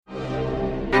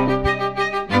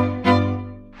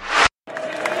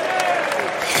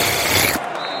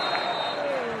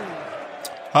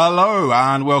Hello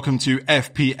and welcome to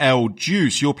FPL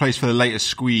Juice, your place for the latest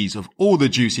squeeze of all the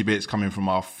juicy bits coming from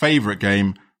our favourite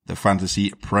game, the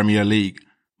Fantasy Premier League.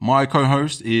 My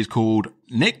co-host is called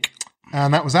Nick.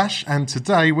 And that was Ash. And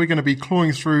today we're going to be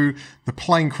clawing through the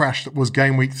plane crash that was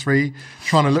game week 3,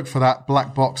 trying to look for that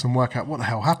black box and work out what the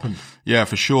hell happened. Yeah,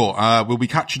 for sure. We'll be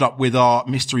catching up with our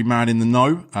mystery man in the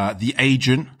know, the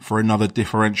agent, for another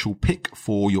differential pick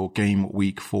for your game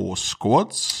week 4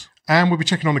 squads. And we'll be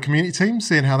checking on the community team,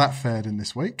 seeing how that fared in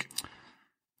this week.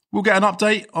 We'll get an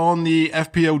update on the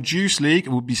FPL Juice League.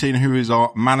 We'll be seeing who is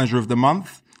our manager of the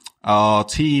month, our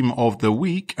team of the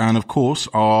week, and of course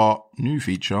our new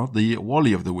feature, the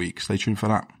Wally of the week. Stay tuned for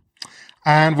that.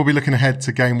 And we'll be looking ahead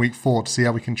to game week 4 to see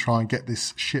how we can try and get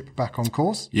this ship back on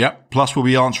course. Yep. Plus we'll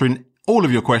be answering all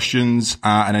of your questions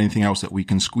and anything else that we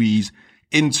can squeeze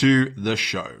into the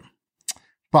show.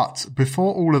 But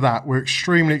before all of that, we're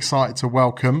extremely excited to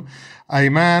welcome a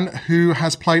man who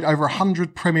has played over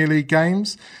 100 Premier League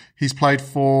games. He's played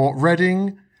for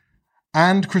Reading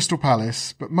and Crystal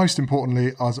Palace, but most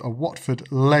importantly, as a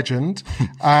Watford legend.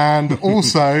 And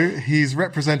also, he's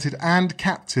represented and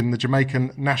captained the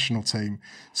Jamaican national team.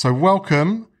 So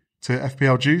welcome to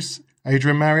FPL Juice,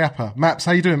 Adrian Mariappa. Maps,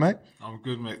 how you doing, mate? I'm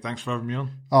good, mate. Thanks for having me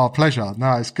on. Oh, pleasure.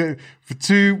 No, it's good. For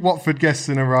 2 Watford guests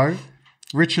in a row,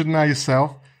 Richard and now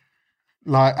yourself.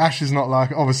 Like, Ash is not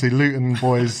like, obviously, Luton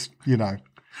boys, you know.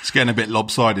 It's getting a bit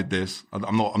lopsided, this.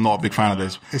 I'm not a big fan of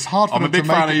this. It's hard for I'm a big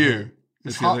fan of you. Here.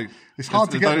 It's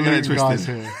hard to get the Luton guys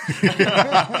here.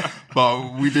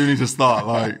 But we do need to start,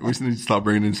 we need to start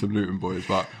bringing in some Luton boys.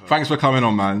 But thanks for coming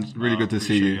on, man. It's really good to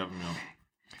see you.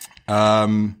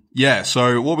 Yeah,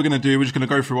 so what we're going to do, we're just going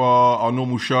to go through our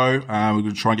normal show, and we're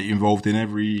going to try and get you involved in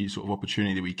every sort of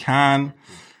opportunity that we can.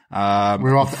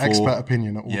 We're after expert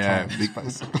opinion at all times,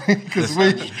 basically, because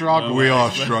we struggle. We are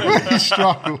struggling. We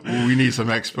struggle. We need some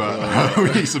expert.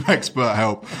 We need some expert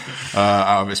help,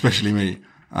 especially me.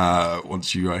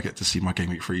 Once you get to see my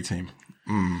game week 3 team,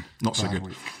 not so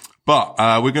good. But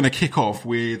we're going to kick off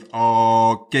with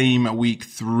our game week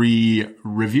 3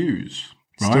 reviews.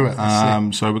 Let's do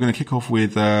it. So we're going to kick off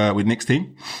with Nick's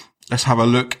team. Let's have a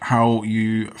look how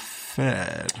you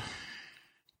fared.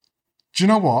 Do you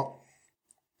know what?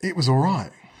 It was all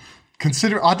right.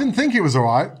 I didn't think it was all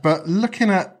right, but looking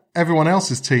at everyone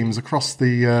else's teams across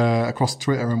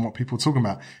Twitter and what people were talking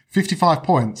about, 55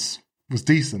 points was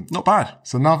decent. Not bad.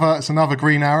 It's another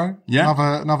green arrow.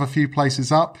 Yeah. Another few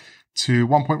places up to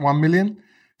 1.1 million.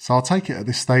 So I'll take it at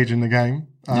this stage in the game.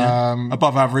 Yeah.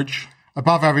 Above average.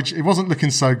 Above average. It wasn't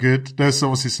looking so good. There's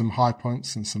obviously some high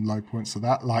points and some low points of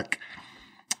that. Like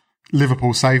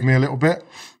Liverpool saved me a little bit.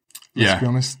 Let's be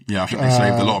honest. Yeah, I think they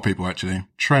saved a lot of people, actually.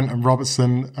 Trent and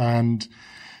Robertson. And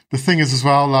the thing is as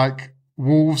well, like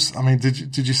Wolves, I mean,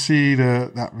 did you see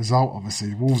that result,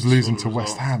 obviously? Wolves losing to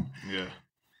West Ham. Yeah.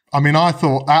 I mean, I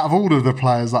thought out of all of the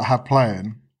players that have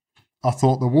playing, I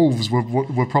thought the Wolves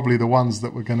were probably the ones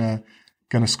that were gonna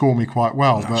score me quite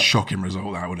well. That's a shocking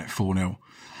result, that, wasn't it? 4-0.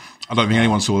 I don't think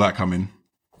anyone saw that coming.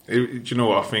 Do you know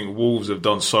what? I think Wolves have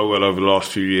done so well over the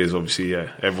last few years. Obviously,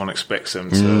 yeah, everyone expects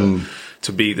them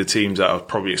to be the teams that are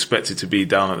probably expected to be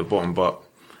down at the bottom. But,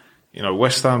 you know,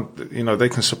 West Ham, you know, they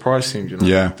can surprise teams. You know?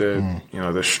 Yeah.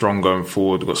 They're strong going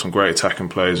forward. They've got some great attacking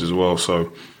players as well.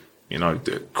 So, you know,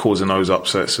 causing those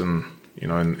upsets and, you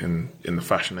know, in the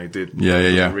fashion they did.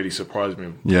 Yeah. Really surprised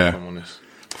me. Yeah. If I'm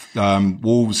honest.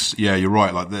 Wolves, yeah, you're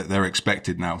right. Like they're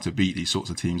expected now to beat these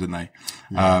sorts of teams, aren't they?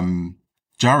 Yeah.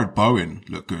 Jared Bowen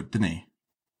looked good, didn't he?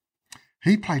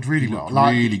 He played really well.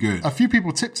 Really good. A few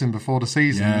people tipped him before the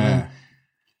season. Yeah. And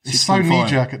it's so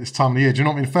knee-jerk at this time of the year. Do you know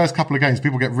what I mean? The first couple of games,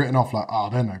 people get written off like,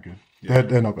 they're no good. Yeah.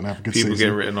 They're not going to have a good season. People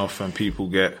get written off and people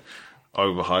get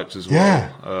overhyped as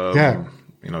well. Yeah.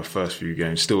 You know, first few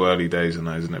games, still early days and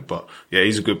that, isn't it? But yeah,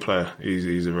 he's a good player.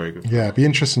 He's a very good player. Yeah, it'd be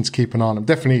interesting to keep an eye on him.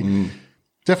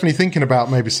 Definitely thinking about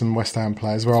maybe some West Ham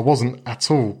players where I wasn't at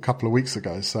all a couple of weeks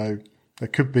ago. So there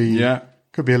could be a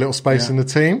little space in the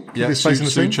team.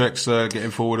 Souček's getting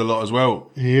forward a lot as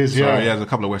well. He is, so, there's a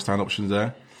couple of West Ham options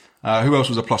there. Who else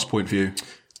was a plus point for you?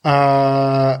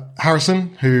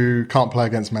 Harrison, who can't play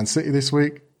against Man City this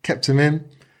week. Kept him in.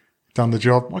 Done the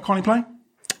job. Why can't he play?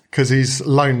 Because he's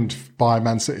loaned by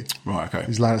Man City. Right, okay.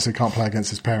 He's loaned, so he can't play against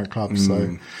his parent club.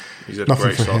 So he's had a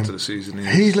great start to the season.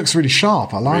 He looks really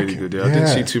sharp. I like really him. Good, yeah. I didn't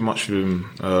see too much of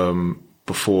him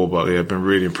before, but I've been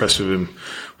really impressed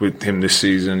with him this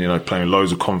season. You know, playing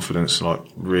loads of confidence, like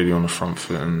really on the front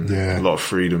foot and a lot of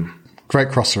freedom. Great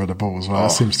crosser of the ball as well.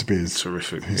 That seems to be his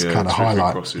kind of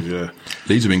highlight. Crosses, yeah.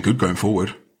 These have been good going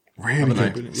forward. Really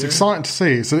good. It's exciting to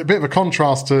see. It's a bit of a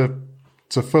contrast to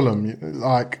Fulham,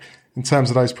 like in terms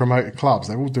of those promoted clubs.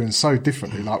 They're all doing so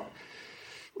differently. Like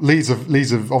Leeds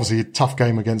have obviously a tough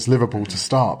game against Liverpool to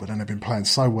start, but then they've been playing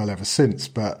so well ever since.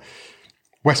 But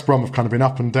West Brom have kind of been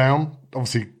up and down.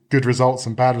 Obviously, good results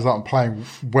and bad results, and playing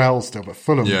well still. But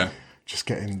Fulham just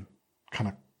getting kind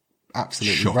of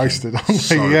absolutely Shocking. roasted, aren't they?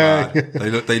 So Yeah.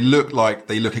 bad. They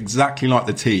look exactly like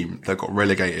the team that got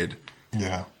relegated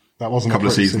Yeah. That wasn't a couple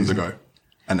of pretty seasons season. ago,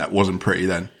 and that wasn't pretty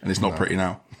then, and it's not pretty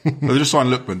now. But they just signed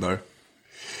Lookman though.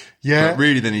 Yeah. But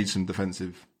really, they need some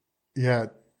defensive. Yeah.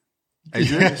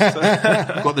 Adrian,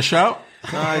 got the shout.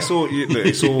 Nah, it's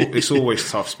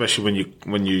always tough, especially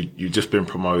when you've just been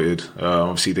promoted.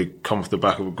 Obviously, they come off the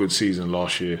back of a good season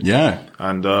last year. Yeah,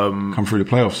 and come through the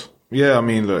playoffs. Yeah, I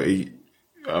mean, look,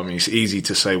 it's easy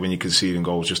to say when you're conceding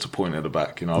goals just to point at the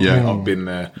back. I've been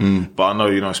there, but I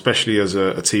know, especially as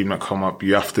a team that come up,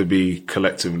 you have to be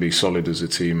collectively solid as a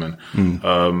team, and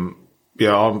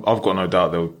I've got no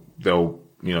doubt they'll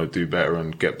do better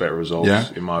and get better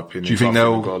results, in my opinion. Do you think they've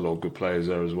got a lot of good players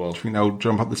there as well? Do you think they'll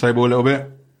jump up the table a little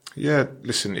bit? Yeah,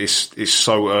 listen, it's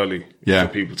so early for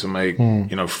people to make,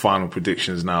 final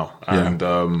predictions now. And,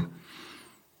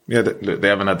 they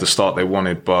haven't had the start they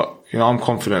wanted, but, I'm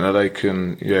confident that they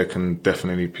can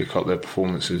definitely pick up their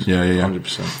performances. Yeah.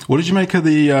 100%. What did you make of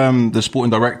the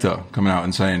sporting director coming out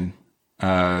and saying,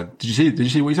 did you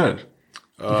see what he said?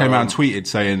 He came out and tweeted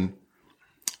saying,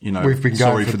 We've been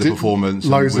sorry going for the performance.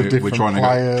 Loads and of different we're trying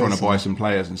players to buy some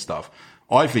players and stuff.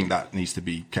 I think that needs to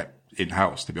be kept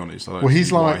in-house, to be honest. I don't Well, he's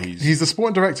see why like, he's the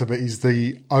sporting director, but he's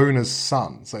the owner's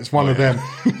son. So it's one of them.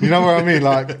 You know what I mean?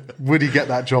 Like, would he get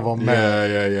that job on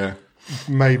merit? Yeah.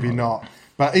 Maybe not.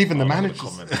 But even the managers,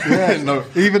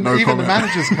 even the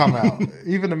managers come out.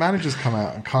 Even the managers come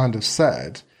out and kind of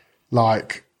said,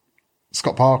 like,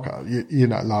 Scott Parker, he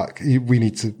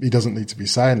doesn't need to be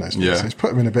saying those things. So it's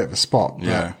put him in a bit of a spot.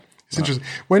 Yeah. It's interesting.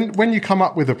 When you come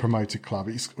up with a promoted club,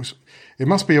 it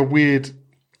must be a weird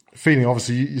feeling.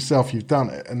 Obviously, yourself, you've done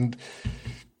it. And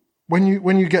when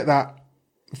you get that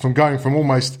from going from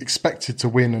almost expected to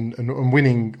win and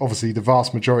winning, obviously, the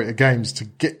vast majority of games to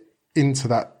get into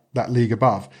that league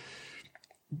above,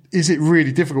 is it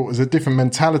really difficult? Is it a different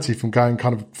mentality from going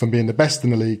kind of from being the best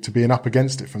in the league to being up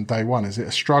against it from day one? Is it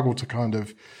a struggle to kind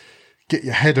of get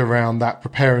your head around that,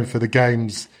 preparing for the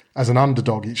games as an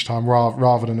underdog each time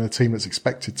rather than a team that's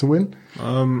expected to win?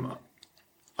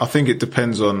 I think it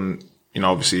depends on,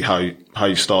 obviously how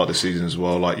you start the season as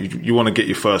well. Like you want to get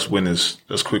your first win as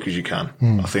quick as you can.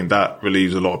 I think that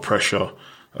relieves a lot of pressure.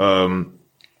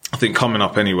 I think coming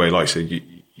up anyway, like I said,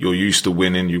 you're used to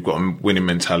winning. You've got a winning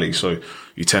mentality. So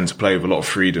you tend to play with a lot of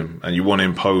freedom and you want to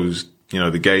impose,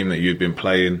 the game that you've been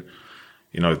playing,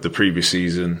 the previous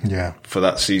season for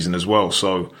that season as well.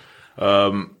 So,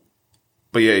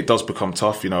 but yeah, it does become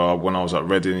tough. When I was at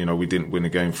Reading, we didn't win a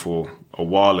game for a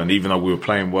while. And even though we were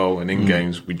playing well and in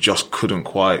games, we just couldn't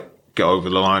quite get over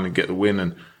the line and get the win.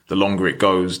 And the longer it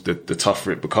goes, the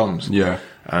tougher it becomes. Yeah.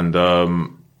 And,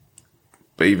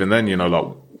 but even then,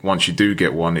 once you do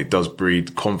get one, it does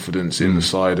breed confidence in the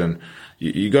side. And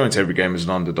you go into every game as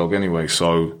an underdog anyway.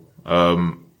 So,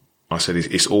 I said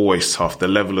it's always tough. The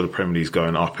level of the Premier League is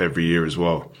going up every year as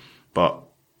well. But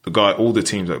all the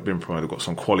teams that have been promoted, they've got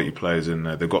some quality players in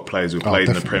there. They've got players who played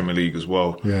in the Premier League as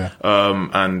well. Yeah.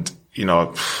 And,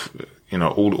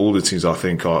 all the teams I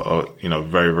think are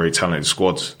very, very talented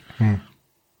squads.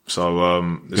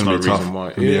 So, there's no reason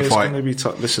why. It's going to be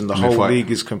tough. Listen, the whole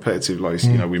league is competitive. Like,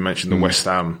 we mentioned the West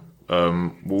Ham,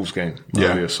 Wolves game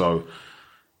earlier. So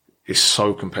it's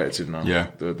so competitive now.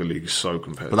 Yeah. The league is so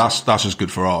competitive. But that's just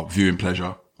good for our viewing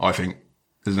pleasure, I think,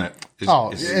 isn't it?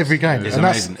 Every game. It's and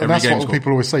amazing. That's what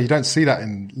people always say. You don't see that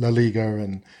in La Liga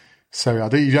and Serie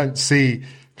A. You don't see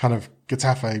kind of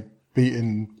Getafe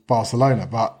beating Barcelona,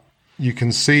 but you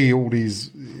can see all these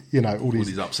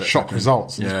upsets shock happening.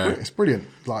 results. Yeah. It's brilliant.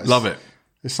 Like, Love it.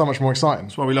 It's so much more exciting.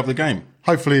 That's why we love the game.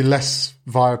 Hopefully less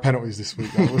via penalties this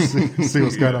week. Though. We'll see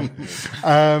what's going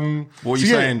on. What are you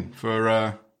saying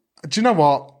for do you know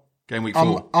what? game week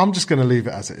 4? I'm just going to leave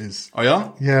it as it is. Oh,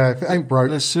 yeah? Yeah, if it ain't broke,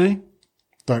 Let's see.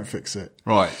 don't fix it.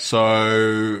 Right,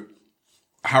 so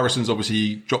Harrison's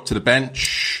obviously dropped to the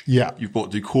bench. Yeah. You've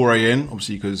brought Doucouré in,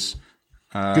 obviously, because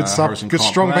Good sub, Harrison good can't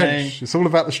strong play. bench. It's all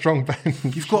about the strong bench.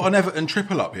 You've got an Everton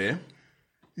triple up here.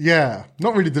 Yeah,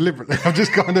 not really deliberately. I've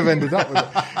just kind of ended up with it.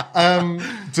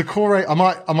 Doucouré, I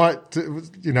might,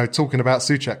 talking about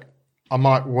Souček, I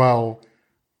might well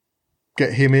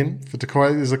get him in for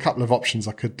Doucouré. There's a couple of options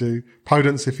I could do.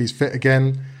 Podence, if he's fit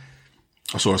again.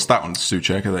 I saw a stat on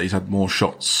Souček that he's had more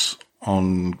shots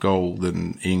on goal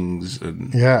than Ings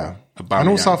and Yeah. Aubameyang. And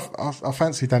also, I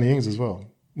fancy Danny Ings as well.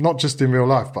 not just in real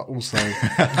life, but also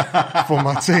for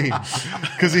my team.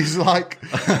 Because he's like,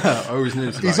 always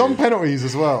knew he's on penalties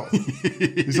as well.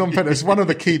 He's on penalties. It's one of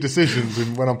the key decisions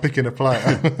when I'm picking a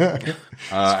player.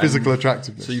 It's physical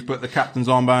attractiveness. So you put the captain's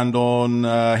armband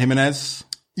on Jimenez?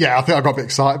 Yeah, I think I got a bit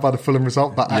excited by the Fulham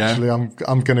result, but actually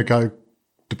I'm going to go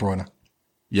De Bruyne.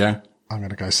 Yeah. I'm going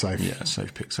to go safe. Yeah,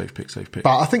 safe pick.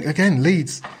 But I think, again,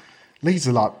 Leeds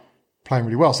are like playing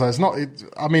really well. So it's not,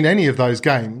 any of those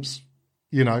games,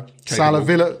 Salah,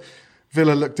 Villa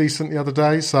looked decent the other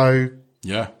day. So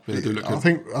yeah, Villa do look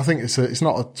good. I think it's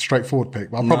not a straightforward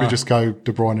pick, but I'll probably just go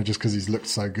De Bruyne just because he's looked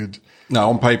so good. No,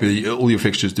 on paper, all your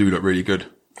fixtures do look really good.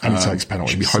 And he takes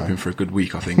penalties. Should be hoping for a good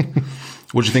week, I think.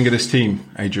 What do you think of this team,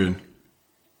 Adrian?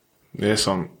 Yes,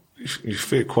 you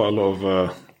fit quite a lot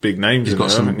of big names. You've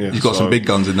got some big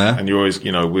guns in there, and you're always,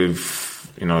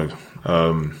 with the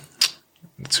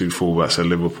two fullbacks at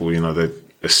Liverpool, they're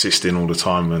assisting all the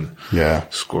time and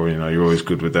scoring. You're always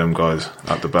good with them guys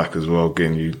at the back as well.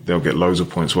 They'll get loads of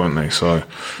points, won't they? So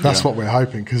that's what we're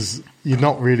hoping, because you're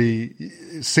not really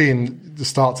seeing the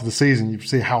start to the season. You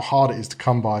see how hard it is to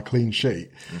come by a clean sheet.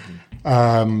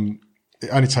 Mm-hmm. It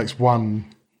only takes one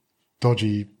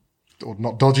dodgy, or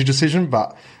not dodgy decision,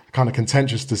 but a kind of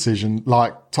contentious decision,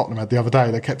 like Tottenham had the other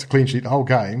day. They kept a clean sheet the whole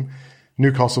game.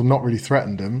 Newcastle not really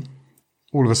threatened them.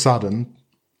 All of a sudden,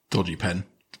 dodgy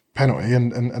penalty,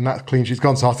 and that clean sheet's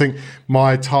gone. So I think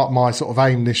my sort of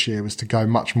aim this year was to go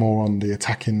much more on the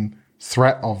attacking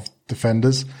threat of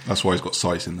defenders. That's why he's got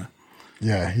Saiss in there.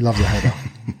 Yeah, he loves a header.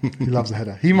 He loves a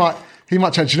header. He might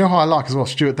change. You know how I like as well,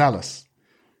 Stuart Dallas.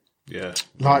 Yeah,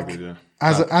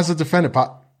 as a defender,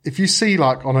 but if you see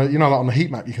on the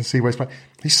heat map, you can see where he's playing.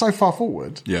 He's so far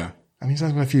forward. Yeah, and he's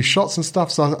having a few shots and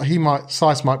stuff. So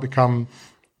Saiss might become.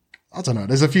 I don't know.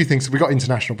 There's a few things. We got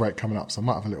international break coming up, so I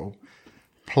might have a little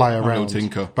play around. A little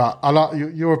tinker. But I like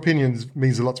your opinion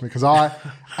means a lot to me, because I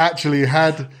actually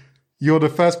you're the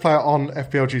first player on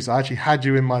FPLG, so I actually had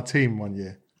you in my team one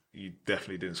year. You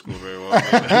definitely didn't score very well.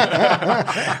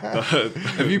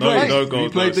 Have you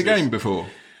played the game before?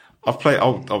 I've played.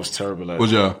 I was terrible at it.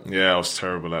 Was you? Yeah, I was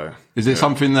terrible at it. Is it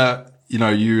something that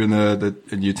you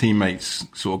and your teammates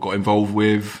sort of got involved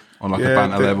with on like a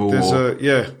banter level? A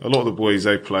lot of the boys,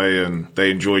 they play and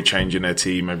they enjoy changing their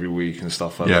team every week and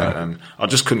stuff like that. And I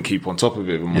just couldn't keep on top of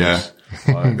it. I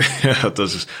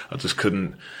just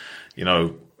couldn't.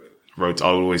 I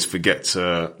always forget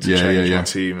to change my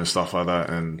team and stuff like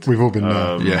that. And we've all been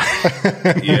there.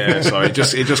 So it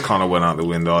just kind of went out the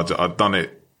window. I'd done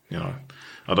it.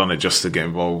 I'd done it just to get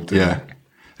involved. Yeah.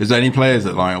 Is there any players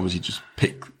that obviously just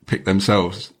pick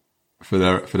themselves for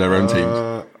their own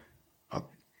teams?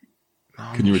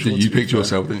 Can you repeat? You picked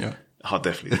yourself, didn't you? I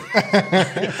definitely did.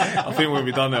 I think when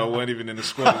we done that, I weren't even in the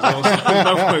squad. There's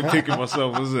no point picking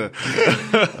myself, was there?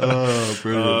 Oh,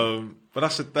 brilliant. But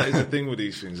that is the thing with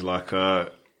these things.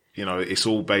 It's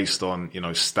all based on,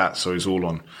 stats. So it's all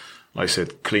on, like I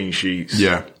said, clean sheets.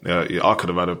 Yeah. I could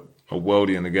have had a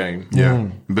worldie in the game. Yeah.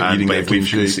 But you didn't get a clean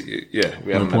sheet.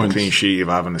 We haven't had a clean sheet. If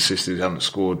I haven't assisted, haven't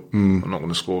scored, I'm not going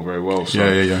to score very well. So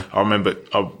I remember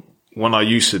when I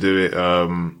used to do it,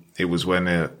 it was when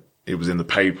it was in the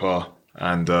paper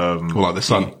and, like the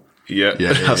Sun.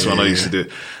 That's when I used to do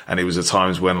it. And it was the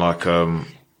times when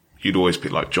you'd always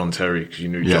pick John Terry, because you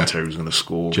knew John Terry was going to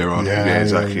score. Gerrard.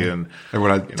 Exactly. Yeah. And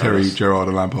everyone had Terry, Gerrard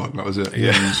and Lampard. That was it.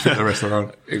 Yeah. And you fit the rest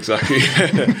around. Exactly.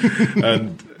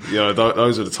 And,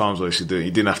 those are the times I used to do it.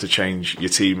 You didn't have to change your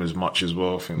team as much as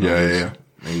well. I think that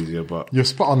was easier, but. You're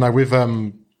spot on though with,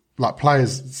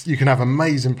 players. You can have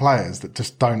amazing players that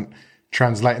just don't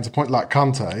translate into point, like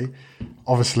Kante.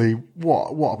 Obviously,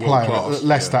 what a player at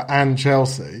Leicester and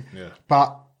Chelsea. Yeah.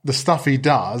 But the stuff he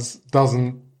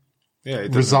doesn't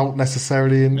result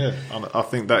necessarily in. Yeah, I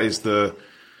think that is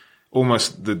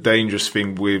almost the dangerous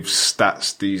thing with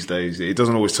stats these days. It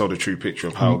doesn't always tell the true picture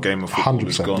of how a game of football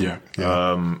has gone.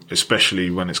 Especially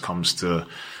when it comes to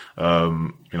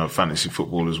fantasy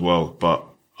football as well. But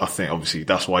I think obviously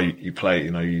that's why you play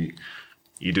it.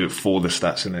 You do it for the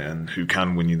stats in it and who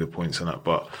can win you the points in that.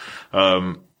 But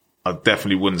I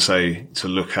definitely wouldn't say to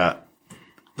look at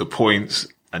the points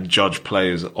and judge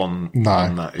players on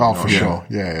that. For sure.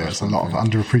 Yeah. There's a lot of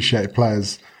underappreciated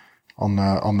players on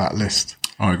that list.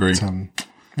 I agree. But,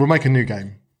 we'll make a new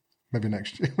game. Maybe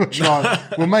next year.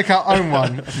 We'll make our own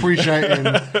one, appreciating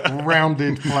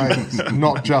rounded players,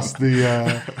 not just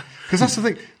the... Because that's the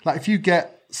thing. If you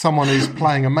get someone who's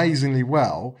playing amazingly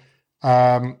well,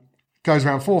 goes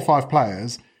around 4 or 5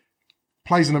 players,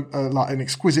 plays an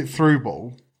exquisite through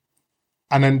ball,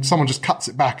 and then someone just cuts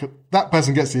it back. That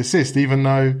person gets the assist, even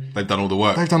though they've done all the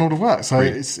work. So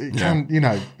it can,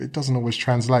 it doesn't always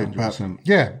translate. 100%. But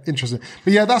yeah, interesting.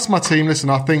 But yeah, that's my team. Listen,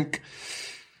 I think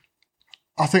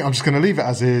I'm just going to leave it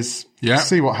as is. Yeah.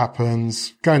 See what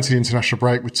happens. Go into the international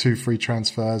break with 2 free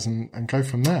transfers and go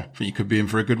from there. I think you could be in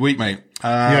for a good week, mate.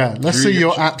 Let's see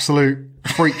your absolute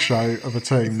freak show of a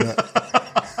team.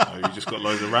 You just got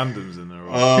loads of randoms in there.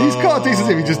 Right? He's got a decent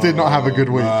team. He just did not have a good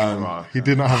week. Right. He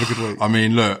did not have a good week. I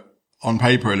mean, look, on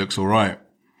paper it looks all right,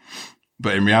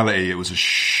 but in reality it was a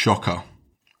shocker.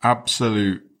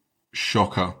 Absolute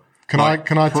shocker. Can I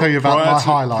tell you about my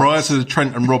highlights? Prior to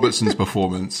Trenton Robertson's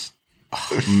performance,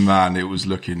 man, it was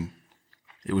looking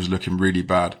really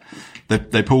bad. They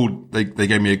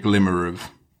gave me a glimmer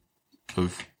of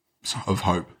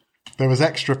hope. There was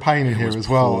extra pain in here as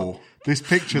well. poor. This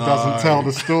picture doesn't tell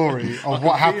the story of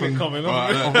what happened.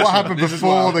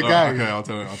 Before the game. Okay, I'll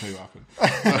tell you what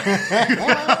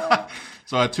happened.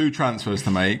 So I had 2 transfers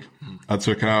to make. I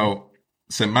took out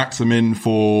St. Maximin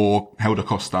for Helder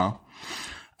Costa,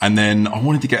 and then I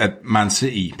wanted to get a Man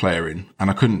City player in, and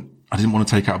I didn't want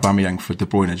to take out Aubameyang for De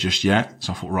Bruyne just yet.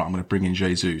 So I thought, right, I'm going to bring in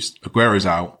Jesus. Aguero's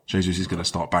out. Jesus is going to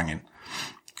start banging.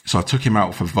 So I took him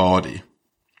out for Vardy.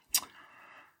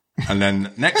 And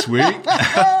then next week,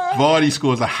 Vardy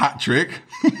scores a hat trick.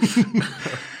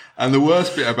 And the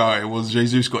worst bit about it was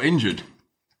Jesus got injured.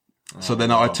 So then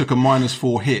I took a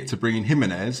 -4 hit to bring in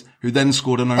Jimenez, who then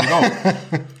scored an own goal.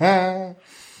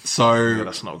 So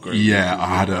that's not great. Yeah,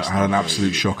 I had an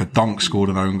absolute shocker. Dunk scored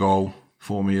an own goal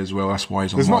for me as well. That's why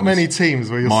he's on. There's not many teams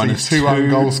where you'll see 2 own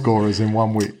goal scorers in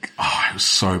 1 week. Oh, it was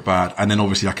so bad. And then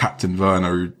obviously I captained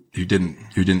Werner, who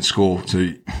didn't score.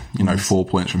 So 4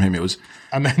 points from him. It was.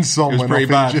 And then Son went pretty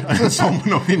bad. injured. Son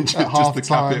went off injured just to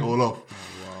cap it all off.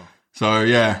 Oh, wow. So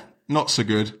yeah, not so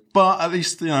good. But at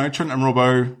least, Trent and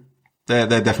Robbo, they're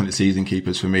definitely season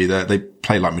keepers for me. They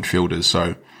play like midfielders,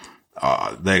 so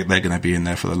they're going to be in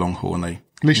there for the long haul. And at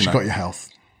least you got your health.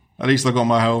 At least I got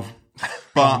my health.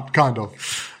 But kind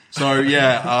of. So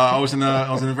yeah, I was in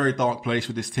a very dark place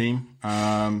with this team.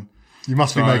 You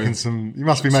must be making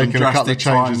a couple of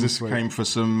changes this week. Came for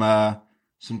some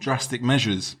drastic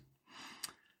measures.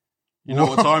 You know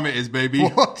what time it is, baby.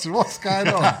 What's going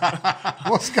on?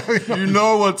 What's going on? You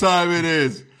know what time it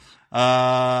is.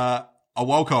 I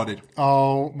wildcarded.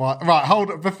 Oh my! Right, hold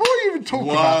on. Before you even talk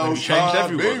about this, changed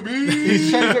everyone.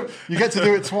 He's changed it. You get to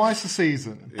do it twice a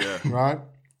season. Yeah. Right.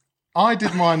 I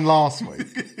did mine last week,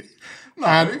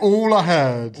 and all I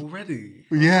heard already.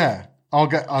 Yeah, I'll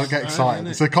get excited.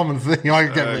 It's a common thing. I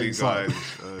get really excited.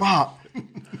 But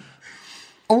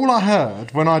all I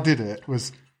heard when I did it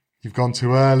was, "You've gone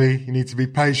too early. You need to be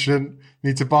patient. You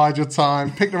need to bide your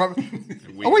time." Pick them up.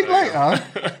 A week later,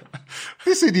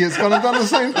 this idiot's gone and done the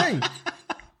same thing.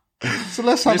 So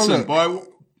let's have a look.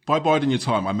 By biding your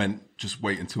time, I meant just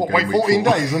wait until game week 14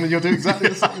 4. days and then you'll do exactly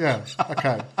the same? Yeah.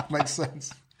 Okay. Makes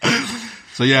sense.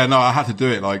 So yeah, no, I had to do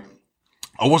it. Like,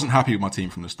 I wasn't happy with my team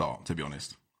from the start, to be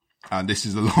honest. And this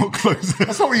is a lot closer.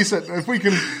 That's not what you said. If we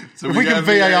can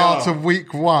VAR to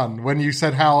week 1, when you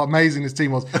said how amazing this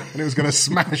team was and it was going to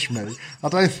smash me, I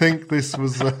don't think this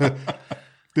was the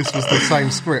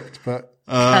same script. But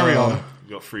carry on.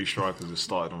 You got 3 strikers that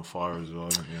started on fire as well,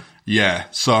 haven't you? Yeah.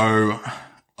 So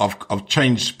I've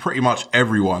changed pretty much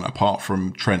everyone apart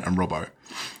from Trent and Robbo.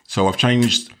 So I've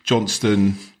changed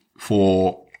Johnston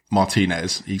for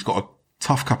Martinez. He's got a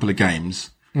tough couple of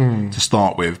games to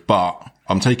start with, but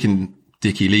I'm taking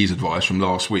Dickie Lee's advice from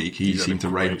last week. He seemed to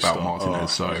rave about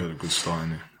Martinez. So he's had a good start,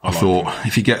 isn't he? I thought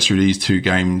if he gets through these 2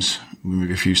 games,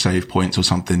 maybe a few save points or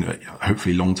something,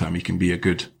 hopefully long term he can be a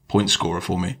good point scorer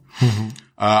for me. Mm-hmm.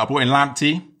 I brought in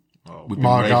Lamptey. We've been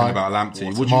raving about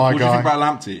Lamptey. What do you think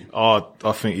about Lamptey? Oh,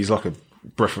 I think he's like a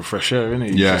breath of fresh air, isn't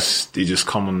he? Yeah. He just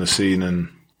come on the scene and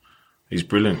he's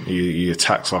brilliant. He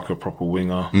attacks like a proper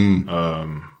winger.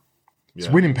 He's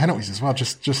winning penalties as well,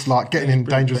 just like getting in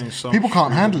dangerous. People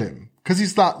can't handle him because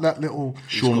he's that little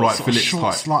Sean Wright Phillips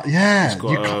type. Yeah,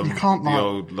 got, you can't the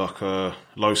old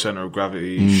low center of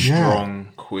gravity, strong,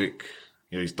 quick.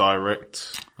 Yeah, he's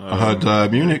direct. I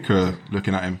heard Munich are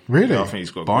looking at him. Really? Yeah, I think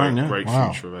he's got a great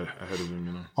future ahead of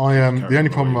him. The only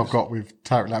problem I've got with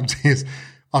Tariq Lamptey is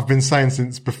I've been saying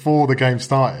since before the game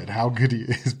started how good he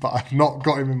is, but I've not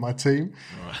got him in my team.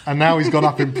 Right. And now he's gone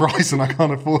up in price and I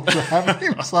can't afford to have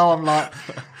him. So I'm I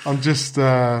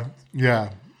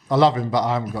love him, but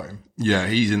I haven't got him. Yeah,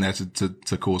 he's in there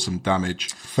to cause some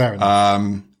damage. Fair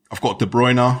enough. I've got De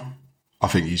Bruyne. I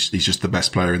think he's just the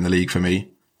best player in the league for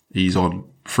me. He's on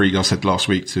free. I said last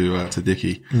week to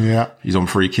Dickie. Yeah. He's on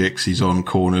free kicks. He's on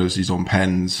corners. He's on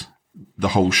pens. The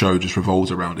whole show just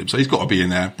revolves around him. So he's got to be in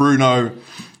there. Bruno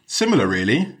Similar,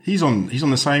 really. He's on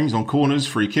the same. He's on corners,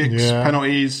 free kicks,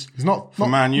 penalties. He's not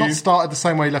Man U. not started the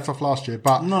same way he left off last year,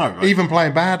 but even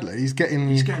playing badly, he's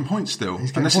getting points still.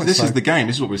 And this is the game.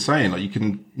 This is what we're saying. Like, you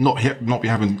can not be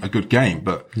having a good game,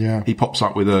 but he pops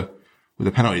up with a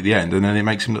penalty at the end, and then it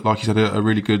makes him look like he's had a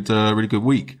really good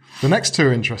week. The next two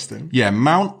are interesting. Yeah,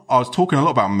 Mount. I was talking a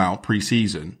lot about Mount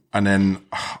pre-season, and then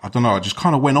I don't know. I just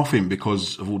kind of went off him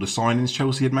because of all the signings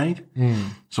Chelsea had made.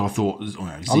 So I thought,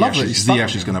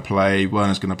 Ziyech is going to play,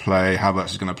 Werner's going to play,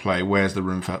 Havertz is going to play. Where's the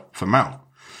room for Mount?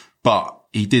 But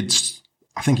he did.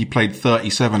 I think he played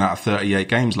 37 out of 38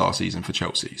 games last season for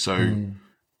Chelsea. So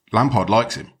Lampard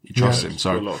likes him. He trusts him.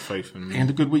 So a lot of faith in him. He had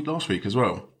a good week last week as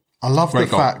well. I love the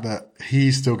fact that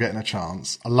he's still getting a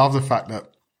chance. I love the fact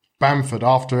that Bamford,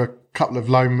 after a couple of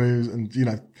loan moves and,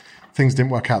 things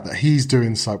didn't work out, that he's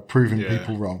doing so, proving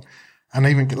people wrong. And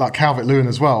even like Calvert-Lewin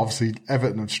as well. Obviously,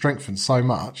 Everton have strengthened so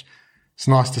much. It's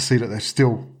nice to see that they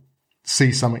still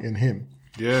see something in him.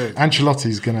 Yeah.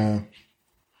 Ancelotti's going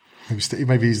to,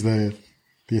 maybe he's the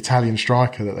Italian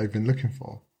striker that they've been looking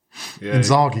for. Yeah.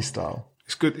 Inzaghi style.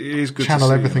 It's good. It is good Channel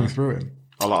to see, everything through him.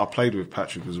 I played with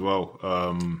Patrick as well.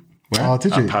 Where?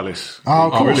 Did you? At Palace. Oh,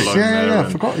 of course. Yeah. I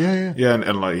forgot. Yeah. Yeah.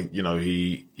 And like,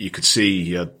 you could see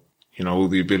he had, all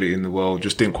the ability in the world,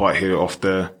 just didn't quite hit it off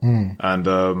there. And,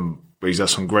 but he's had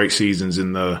some great seasons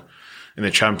in the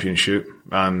Championship.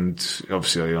 And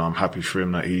obviously, I'm happy for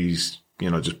him that he's,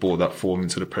 just brought that form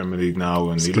into the Premier League now,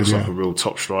 and he looks like a real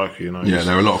top striker, Yeah,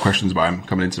 there were a lot of questions about him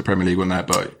coming into the Premier League, wasn't there?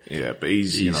 But yeah, but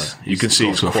he's you can see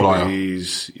his quality.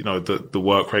 He's, the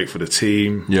work rate for the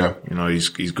team. Yeah. He's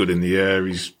good in the air.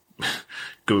 He's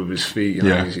good with his feet.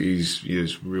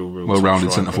 He's real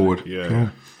well-rounded centre forward. Yeah. Cool.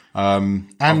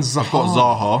 And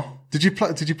Zaha. Did you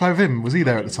play with him? Was he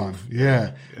there at the time?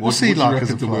 Yeah. What's he like as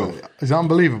a player? Is it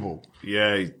unbelievable?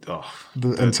 Yeah.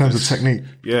 In terms of technique.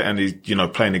 Yeah. And he's,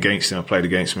 playing against him. I played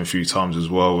against him a few times as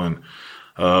well. And,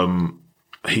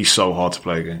 he's so hard to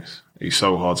play against. He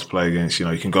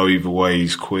can go either way.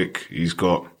 He's quick. He's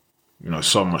got,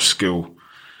 so much skill,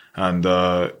 and,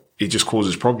 he just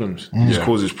causes problems.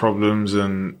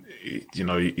 And,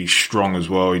 he's strong as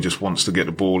well. He just wants to get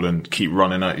the ball and keep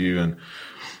running at you, and,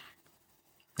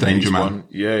 danger man.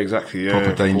 Yeah, exactly. Yeah,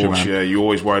 proper danger man. Yeah, you're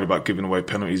always worried about giving away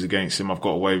penalties against him. I've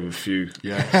got away with a few.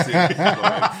 Yeah,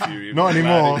 not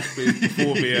anymore.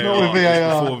 Before VAR. Not with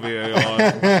VAR. Before VAR.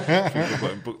 I think I've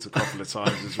got him booked a couple of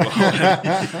times as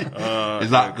well.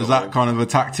 Is that kind of a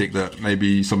tactic that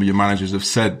maybe some of your managers have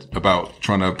said about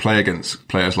trying to play against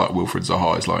players like Wilfried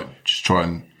Zaha? It's like, just try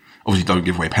and obviously don't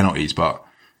give away penalties, but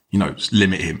just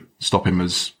limit him, stop him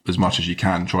as much as you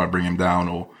can, try and bring him down,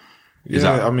 or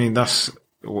I mean, that's.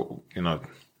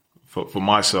 For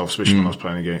myself, especially when I was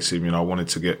playing against him, I wanted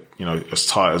to get, as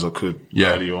tight as I could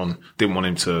early on. Didn't want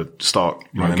him to start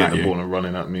getting the ball and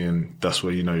running at me, and that's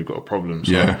where, you've got a problem.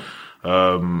 So,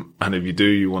 and if you do,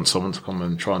 you want someone to come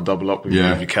and try and double up with you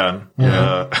if you can.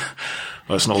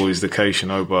 That's not always the case,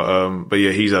 but yeah,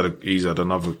 he's had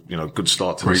another, good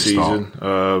start to the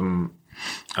season.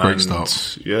 Great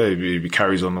start. Yeah, if he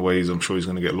carries on the ways, I'm sure he's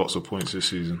going to get lots of points this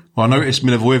season. Well, I noticed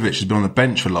Milivojevic has been on the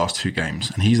bench for the last 2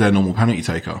 games, and he's their normal penalty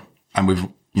taker. And with,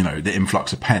 the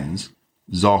influx of pens,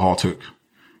 Zaha took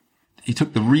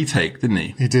the retake, didn't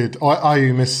he? He did.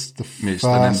 Ayew missed the first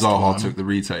and then Zaha one. took the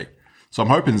retake. So I'm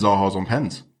hoping Zaha's on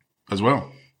pens as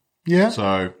well. Yeah.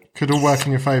 So could all work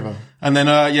in your favour. And then,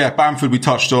 Bamford we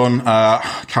touched on.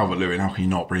 Calvert-Lewin, how can you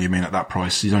not bring him in at that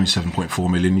price? He's only 7.4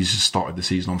 million. He's just started the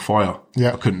season on fire.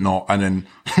 Yeah. I couldn't not. And then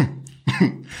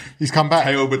he's come back.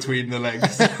 Tail between the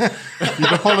legs.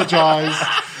 You'd apologise.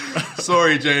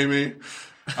 Sorry, Jamie.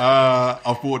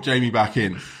 I've brought Jamie back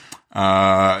in.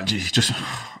 He's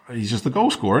just the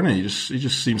goal scorer, isn't he? He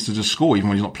just seems to just score. Even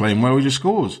when he's not playing well, he just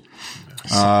scores.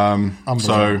 So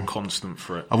constant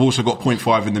threat. I've also got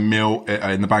 0.5 in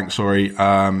the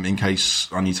bank, in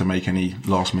case I need to make any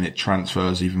last minute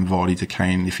transfers, even Vardy to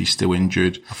Kane if he's still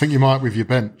injured. I think you might with your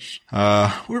bench.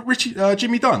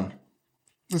 Jimmy Dunn.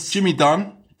 Jimmy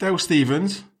Dunn, Dale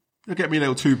Stephens. They'll get me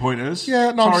little 2-pointers. Yeah,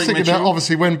 no, I'm just thinking that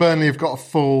obviously when Burnley have got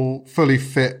a fully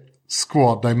fit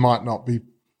squad, they might not be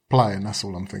playing. That's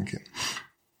all I'm thinking.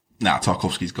 Nah,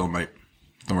 Tarkowski's gone, mate.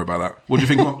 Don't worry about that. What do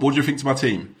you think to my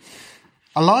team?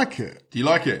 I like it. Do you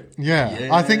like it? Yeah.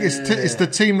 I think it's the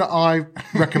team that I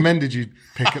recommended you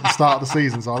pick at the start of the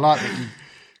season. So I like that you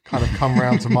kind of come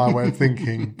round to my way of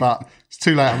thinking, but it's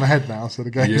too late on the head now, so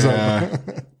the game's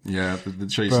over. Yeah, the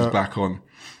chase is back on.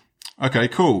 Okay,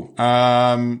 cool.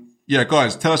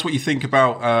 Guys, tell us what you think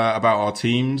about our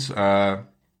teams. Let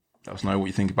us know what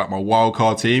you think about my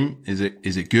wildcard team. Is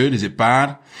it good? Is it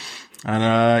bad?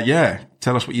 And,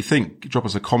 tell us what you think. Drop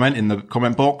us a comment in the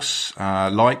comment box,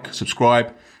 like,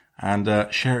 subscribe, and,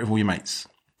 share it with all your mates.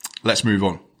 Let's move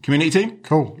on. Community team?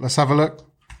 Cool. Let's have a look.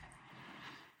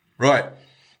 Right.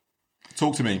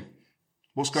 Talk to me.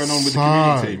 What's going on with the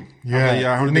community team?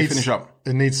 Yeah. How did they finish up?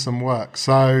 It needs some work.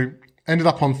 So, ended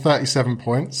up on 37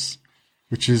 points,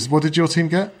 which is, what did your team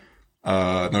get?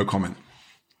 No comment.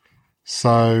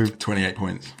 So 28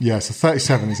 points. Yeah, so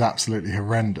 37 is absolutely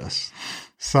horrendous.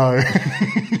 So,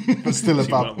 but still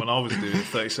above. When I was doing it,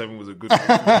 37 was a good. We'll take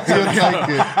it.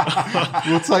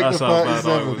 We'll take That's the how bad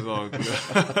 37.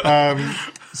 I was.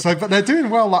 So, but they're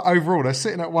doing well. Like overall, they're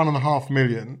sitting at 1.5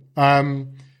 million.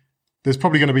 There's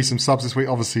probably going to be some subs this week.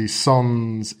 Obviously,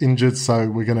 Son's injured, so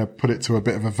we're going to put it to a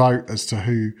bit of a vote as to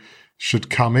who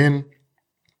should come in.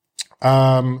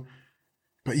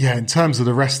 But yeah, in terms of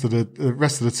the rest of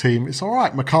the team, it's all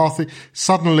right. McCarthy,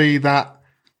 suddenly that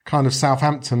kind of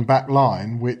Southampton back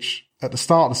line, which at the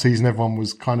start of the season everyone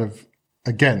was kind of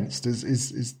against,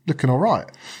 is looking all right.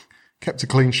 Kept a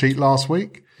clean sheet last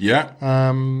week. Yeah.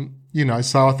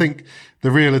 So I think the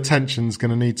real attention's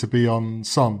going to need to be on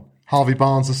Son. Harvey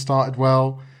Barnes has started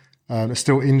well. There's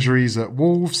still injuries at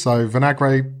Wolves, so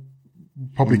Vinagre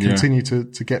probably continue to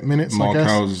get minutes, I guess.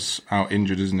 Markel's out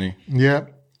injured, isn't he? Yeah.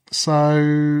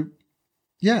 So,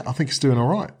 yeah, I think he's doing all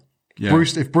right. Yeah.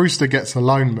 If Brewster gets a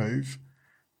loan move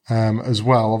as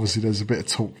well, obviously there's a bit of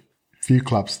talk, few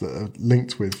clubs that are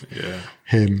linked with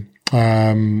him.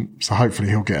 So hopefully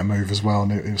he'll get a move as well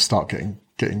and he'll start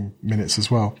getting minutes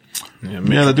as well. Yeah,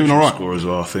 they're doing all right. Score as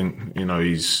well. I think,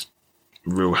 he's a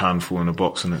real handful in the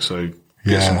box, and so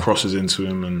get some crosses into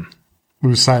him. And we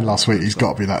were saying last week he's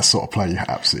got to be that sort of player you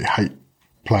absolutely hate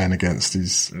playing against.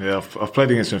 I've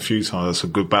played against him a few times. There's some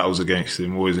good battles against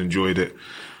him. Always enjoyed it.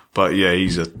 But yeah,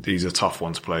 he's a tough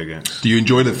one to play against. Do you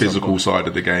enjoy the physical side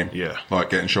of the game? Yeah,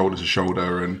 like getting shoulder to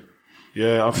shoulder and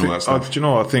I think.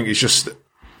 I think it's just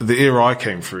the era I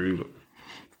came through,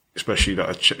 especially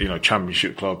that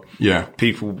championship club. Yeah,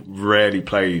 people rarely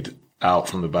played out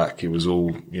from the back. It was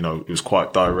all it was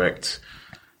quite direct.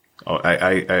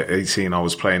 At 18, I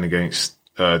was playing against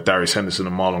Darius Henderson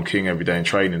and Marlon King every day in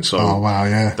training. So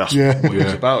that's what it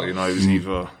was about. It was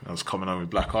either I was coming home with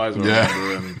black eyes, or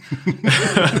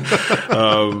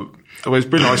well, it's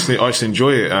been nice. I used to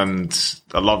enjoy it, and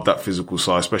I love that physical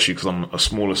side, especially because I'm a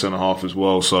smaller centre half as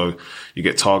well. So you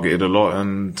get targeted a lot,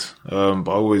 and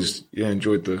but I always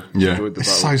enjoyed the battle.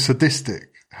 It's so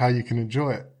sadistic how you can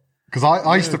enjoy it. Because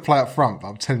I used to play up front, but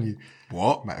I'm telling you,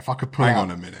 what, mate, if I could pull Hang out,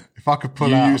 on a minute. If I could pull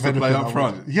you out, used to play up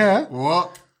front. Yeah.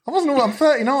 What? I'm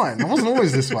 39. I wasn't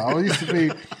always this way. I used to be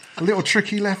a little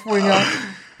tricky left winger,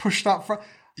 pushed up front.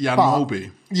 Jan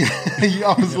Molby. Yeah,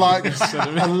 I was like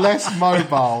a less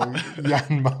mobile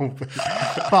Jan Molby.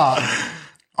 But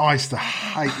I used to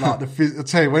hate I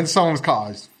tell you, when someone was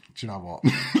cut, do you know what?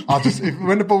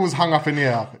 When the ball was hung up in the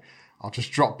air, I'll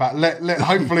just drop back.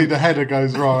 Hopefully the header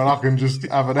goes wrong and I can just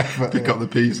have an effort. Pick up the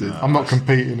pieces. I'm not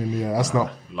competing in the air. That's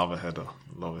not. Love a header.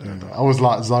 I was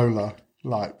like Zola,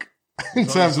 in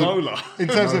terms of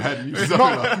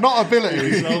not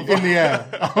ability in the air.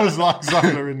 I was like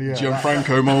Zola in the air.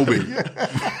 Gianfranco Molby.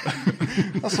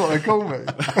 That's what they call me.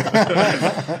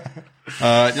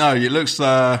 No, it looks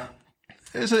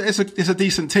it's a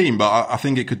decent team, but I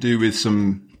think it could do with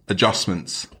some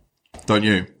adjustments, don't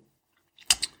you?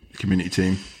 Community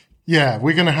team. Yeah,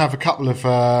 we're going to have a couple of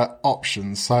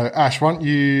options. So, Ash, why don't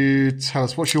you tell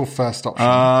us what's your first option?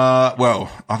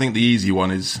 Well, I think the easy one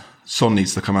is Son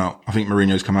needs to come out. I think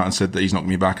Mourinho's come out and said that he's not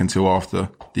going to be back until after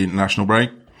the international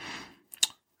break.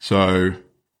 So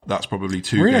that's probably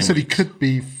two. Mourinho said he could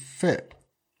be fit.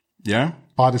 Yeah,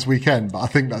 by this weekend, but I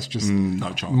think that's just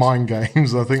no chance. Mind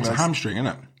games. I think it's a hamstring, isn't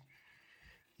it?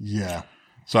 Yeah.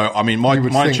 So I mean,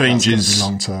 my change is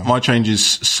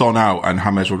Son out and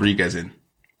James Rodriguez in.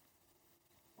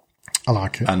 I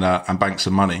like it. And bank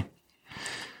some money.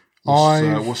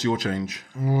 What's your change?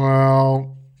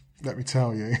 Well, let me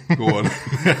tell you. Go on.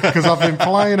 Because I've been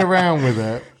playing around with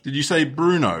it. Did you say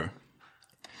Bruno?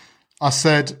 I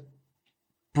said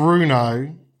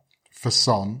Bruno for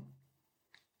Son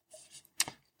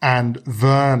and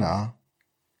Werner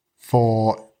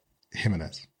for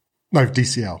Jimenez. No,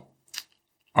 DCL.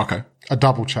 Okay. A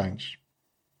double change.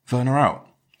 Werner out.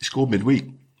 He scored midweek.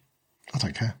 I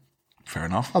don't care. Fair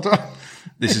enough. I don't.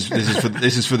 This is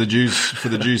for the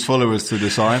Jews followers to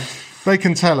decide. They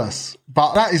can tell us,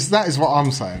 but that is what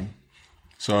I'm saying.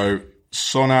 So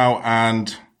Son out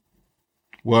and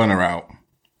Werner out.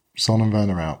 Son and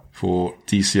Werner out for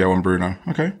DCL and Bruno.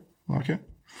 Okay, like it.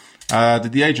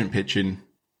 Did the agent pitch in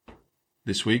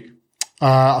this week?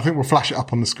 I think we'll flash it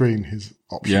up on the screen. His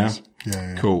options.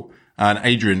 Yeah. Cool. And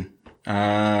Adrian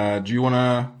Do you want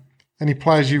to? Any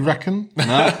players you reckon? No.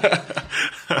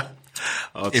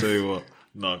 I'll tell you what.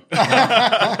 No.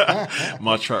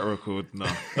 My track record, no.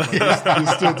 You'll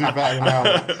still do better than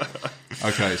Albert.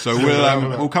 Okay, so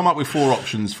we'll come up with 4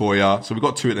 options for you. So we've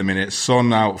got 2 at the minute.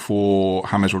 Son out for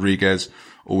James Rodriguez,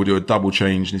 or we'll do a double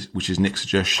change, which is Nick's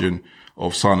suggestion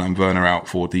of Son and Werner out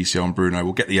for DCL and Bruno.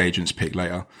 We'll get the agent's pick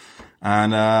later.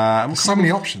 And we'll so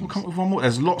many options. We'll come up with one more.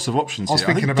 There's lots of options I was here.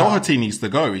 thinking I think about Doherty needs to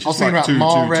go. He's I was just thinking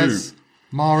like about 2-2-2.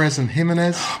 Mahrez and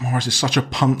Jimenez. Mahrez is such a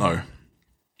punt, though.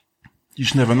 You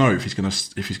just never know if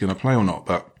he's gonna play or not.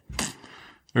 But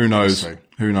who knows?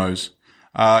 Who knows?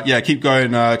 Keep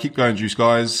going, Juice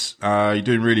guys. You're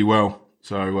doing really well.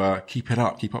 So keep it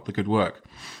up. Keep up the good work.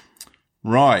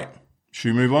 Right.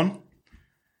 Should we move on?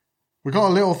 We got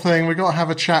a little thing. We got to have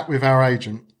a chat with our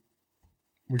agent.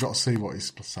 We got to see what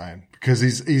he's saying because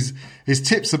his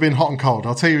tips have been hot and cold.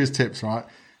 I'll tell you his tips. Right.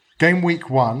 Game week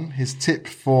 1, his tip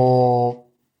for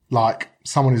like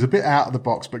someone who's a bit out of the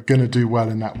box but going to do well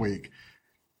in that week.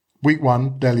 Week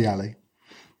 1, Dele Alli.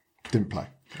 Didn't play.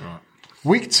 Right.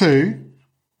 Week 2,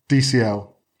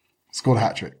 DCL. Scored a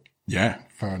hat-trick. Yeah.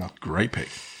 Fair enough. Great pick.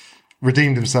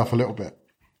 Redeemed himself a little bit.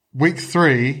 Week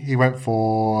 3, he went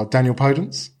for Daniel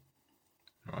Podence.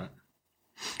 Right.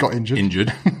 Got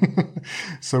injured.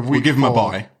 So we'll give him a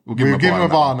bye. We'll give him a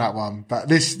bye on that one. But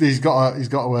he's got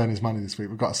to earn his money this week.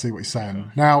 We've got to see what he's saying.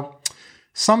 Okay. Now,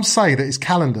 some say that his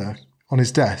calendar on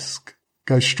his desk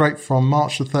goes straight from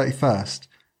March the 31st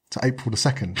to April the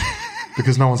 2nd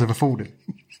because no one's ever fooled him.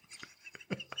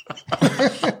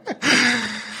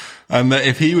 And that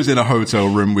if he was in a hotel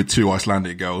room with 2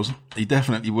 Icelandic girls, he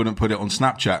definitely wouldn't put it on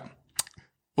Snapchat.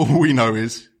 All we know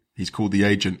is he's called the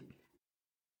agent.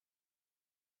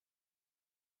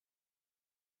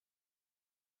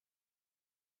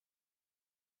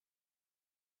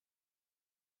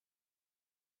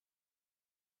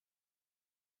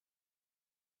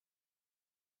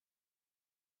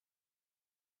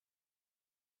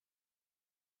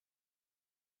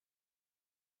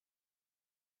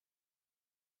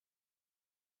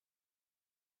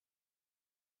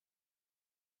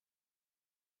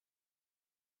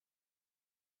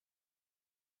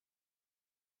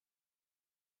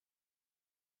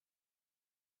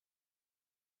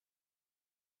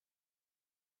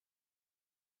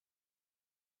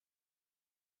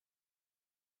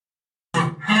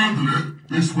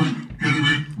 This week,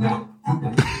 football.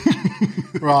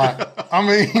 Right. I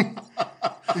mean,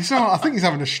 I think he's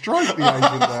having a stroke, the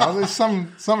agent there. There's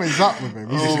something's up with him.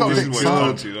 He's just got a This bit is what he's excited.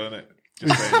 done to, don't it?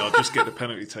 Just saying, I'll just get the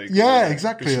penalty taken. Yeah,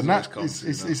 exactly. And that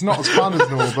it's not as fun as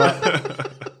normal.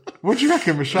 But what do you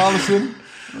reckon, Richarlison?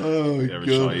 Oh, yeah,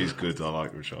 God. He's good. I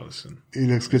like Richarlison. He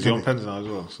looks good. He's on pens now as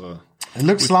well. So it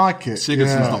looks like it.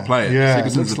 Sigurdsson's not playing. Yeah,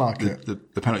 Sigurdsson's it looks like it.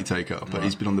 The penalty taker, but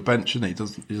he's been on the bench, and he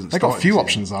doesn't. They got a few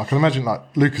options. I can imagine like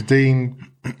Luca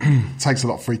Dean takes a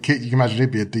lot of free kick. You can imagine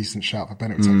he'd be a decent shout for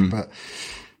penalty taker. But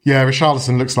yeah,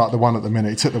 Richarlison looks like the one at the minute.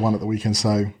 He took the one at the weekend,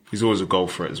 so he's always a goal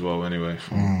threat as well. Anyway,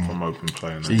 from open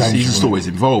play. And he's just always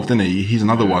involved, isn't he? He's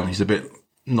another one. He's a bit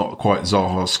not quite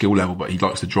Zaha's skill level, but he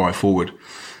likes to drive forward.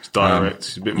 Direct.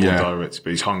 He's a bit more direct, but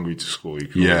he's hungry to score. You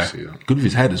can see that. Good with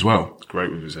his head as well. Great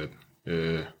with his head.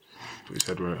 Yeah. Put his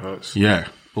head where it hurts. Yeah.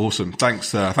 Awesome.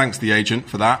 Thanks the agent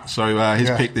for that. So, his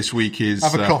pick this week is...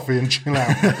 Have a coffee and chill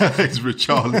out. It's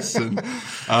Richarlison.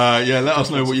 Let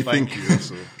us know what you think.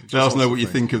 Let us know what you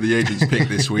think of the agent's pick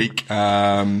this week.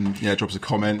 Drop us a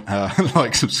comment,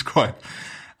 like, subscribe,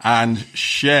 and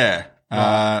share.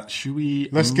 Should we?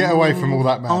 Let's get away from all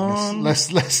that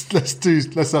madness. Let's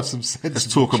have some sense. Let's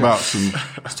talk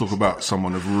about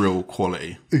someone of real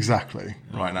quality. Exactly.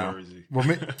 Right now. Well,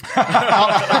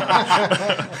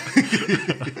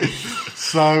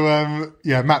 so,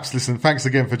 Maps, listen, thanks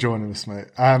again for joining us, mate.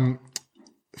 A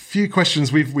few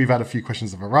questions. We've had a few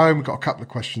questions of our own. We've got a couple of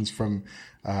questions from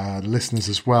the listeners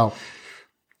as well.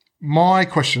 My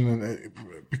question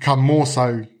become more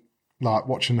so like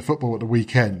watching the football at the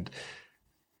weekend.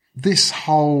 This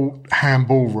whole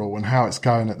handball rule and how it's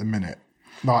going at the minute,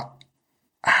 like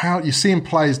how you're seeing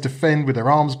players defend with their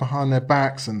arms behind their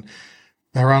backs and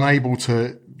they're unable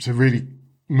to really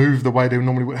move the way they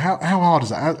normally would. How hard is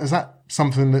that? Is that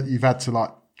something that you've had to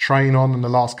like train on in the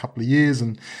last couple of years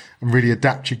and really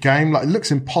adapt your game? Like it looks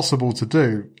impossible to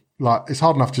do. Like it's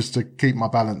hard enough just to keep my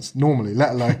balance normally,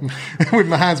 let alone with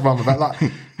my hands behind my back.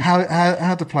 Like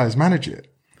how do players manage it?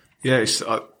 Yeah, it's,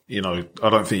 I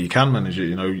don't think you can manage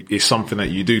it. It's something that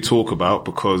you do talk about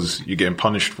because you're getting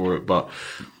punished for it. But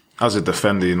as a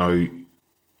defender,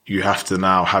 you have to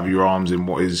now have your arms in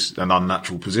what is an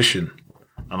unnatural position.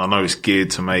 And I know it's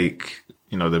geared to make,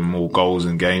 them more goals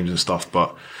and games and stuff.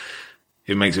 But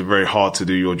it makes it very hard to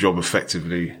do your job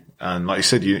effectively. And like you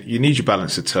said, you need your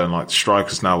balance to turn. Like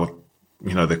strikers now are,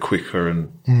 they're quicker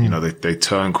and, they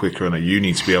turn quicker, and you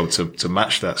need to be able to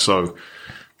match that. So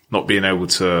not being able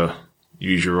to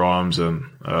use your arms and,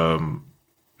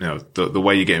 the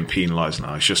way you're getting penalised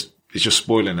now, it's just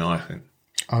spoiling it, I think.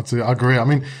 I agree. I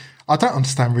mean, I don't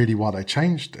understand really why they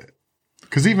changed it.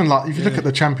 Because even like, if you look at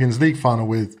the Champions League final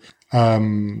with,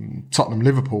 Tottenham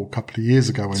Liverpool a couple of years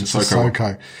ago when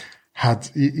Sissoko had,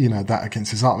 that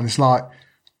against his arm, and it's like,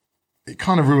 it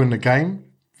kind of ruined the game.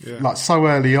 Yeah. Like so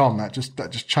early on, that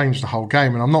just changed the whole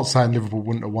game. And I'm not saying Liverpool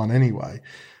wouldn't have won anyway.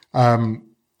 And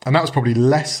that was probably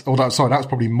that was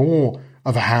probably more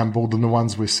of a handball than the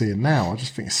ones we're seeing now. I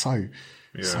just think it's so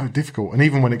difficult. And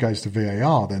even when it goes to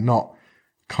VAR, they're not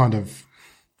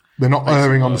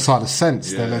erring on the side of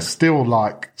sense. Yeah. They're still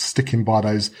like sticking by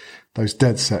those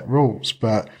dead set rules.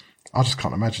 But I just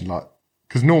can't imagine, like,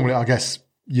 because normally I guess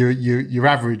your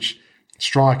average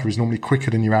striker is normally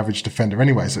quicker than your average defender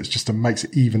anyway. So it makes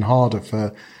it even harder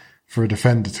for a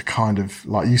defender to kind of,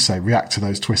 like you say, react to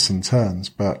those twists and turns.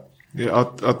 But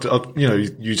yeah,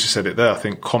 you just said it there. I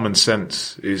think common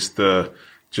sense is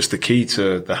just the key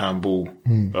to the handball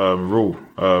rule.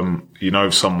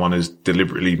 If someone has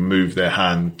deliberately moved their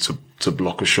hand to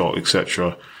block a shot,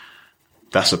 etc.,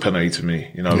 that's a penalty to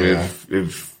me.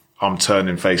 If I'm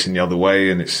turning facing the other way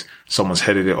and someone's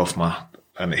headed it off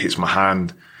and it hits my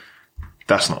hand,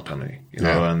 that's not a penalty.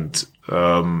 And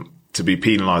to be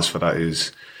penalised for that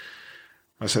is,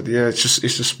 I said, it's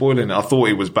just spoiling it. I thought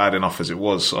it was bad enough as it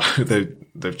was, so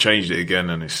they've changed it again,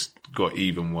 and it's got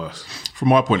even worse. From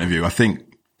my point of view, I think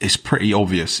it's pretty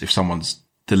obvious if someone's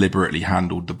deliberately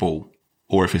handled the ball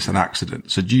or if it's an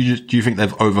accident. So do you think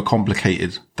they've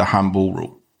overcomplicated the handball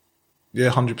rule? Yeah,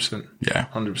 100%. Yeah.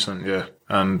 100%, yeah.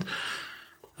 And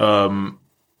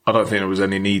I don't think there was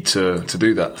any need to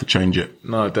do that. To change it?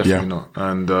 No, definitely not.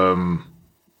 And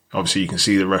obviously you can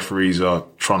see the referees are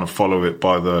trying to follow it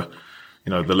by the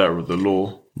letter of the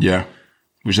law. Yeah.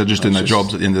 Which they're just doing their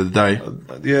jobs at the end of the day.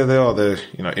 Yeah, they are. They're,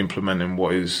 implementing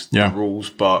what is the rules,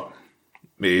 but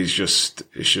it just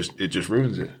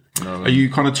ruins it. Are you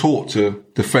kind of taught to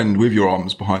defend with your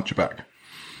arms behind your back?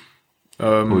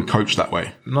 Or coached that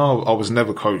way? No, I was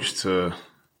never coached to.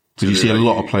 Did you see a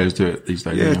lot of players do it these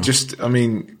days? Yeah,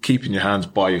 keeping your hands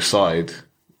by your side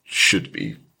should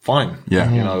be fine. Yeah.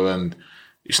 And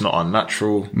it's not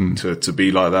unnatural to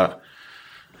be like that.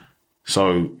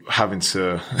 So having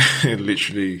to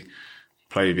literally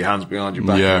play with your hands behind your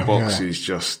back in the box is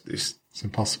just, it's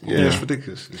impossible. Yeah, it's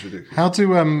ridiculous. It's ridiculous. How do,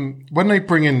 when they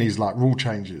bring in these like rule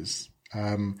changes,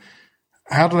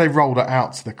 how do they roll that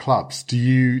out to the clubs?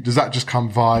 Does that just come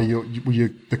via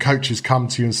the coaches come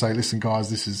to you and say, listen guys,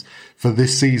 this is for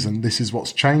this season, this is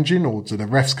what's changing, or do the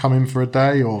refs come in for a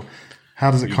day, or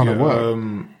how does it kind of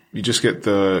work? You just get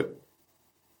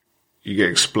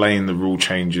explained the rule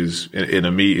changes in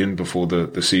a meeting before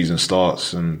the season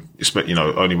starts, and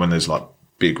only when there's like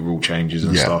big rule changes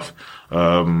and stuff.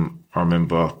 I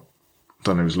remember, I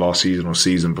don't know if it was last season or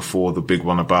season before, the big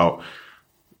one about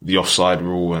the offside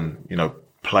rule and,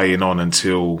 playing on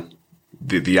until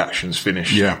the action's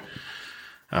finished. Yeah.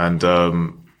 And,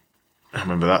 I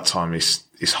remember that time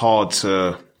it's hard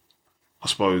to, I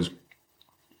suppose,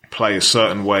 play a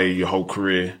certain way your whole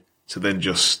career to then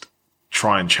just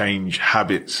try and change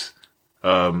habits,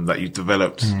 that you've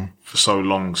developed for so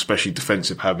long, especially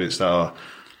defensive habits that are,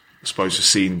 I suppose, just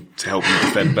seen to help you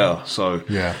defend better. So,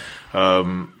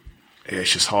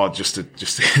 it's just hard just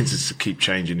to keep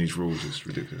changing these rules. It's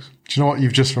ridiculous. Do you know what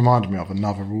you've just reminded me of?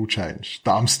 Another rule change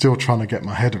that I'm still trying to get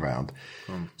my head around.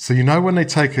 So when they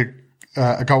take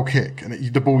a goal kick and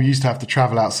the ball used to have to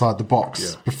travel outside the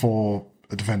box before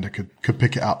a defender could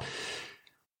pick it up.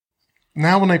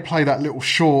 Now when they play that little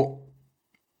short,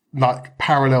 like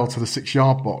parallel to the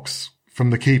 6-yard box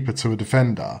from the keeper to a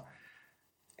defender,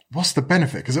 what's the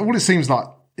benefit? Because all it seems like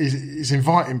is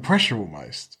inviting pressure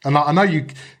almost. And I know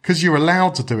because you're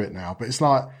allowed to do it now, but it's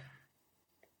like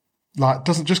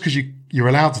doesn't just because you're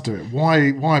allowed to do it.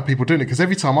 Why are people doing it? Because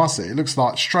every time I see it, it looks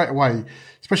like straight away,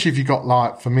 especially if you got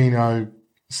like Firmino,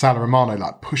 Salah and Mane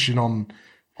like pushing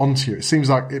onto you, it seems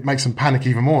like it makes them panic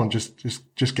even more and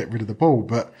just get rid of the ball.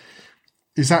 But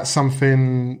is that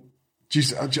something?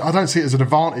 I don't see it as an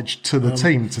advantage to the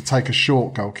team to take a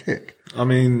short goal kick. I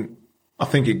mean, I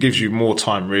think it gives you more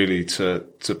time really to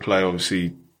play.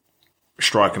 Obviously,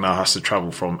 striker now has to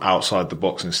travel from outside the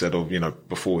box instead of,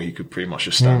 before he could pretty much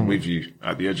just stand with you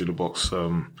at the edge of the box.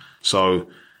 So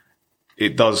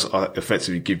it does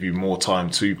effectively give you more time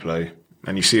to play.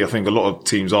 And you see, I think a lot of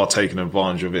teams are taking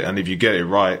advantage of it. And if you get it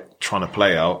right, trying to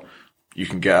play out, you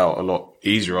can get out a lot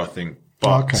easier, I think.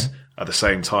 But at the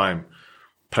same time,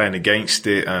 playing against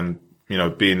it and, you know,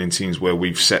 being in teams where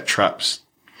we've set traps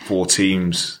for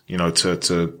teams, you know,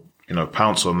 to you know,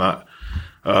 pounce on that.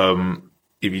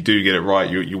 If you do get it right,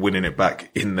 you're winning it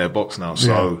back in their box now.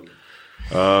 So,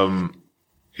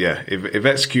 if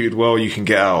executed well, you can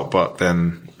get out, but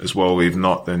then as well, if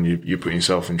not, then you're putting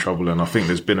yourself in trouble. And I think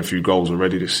there's been a few goals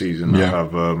already this season that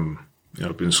have, you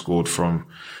know, been scored from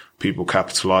people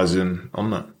capitalising on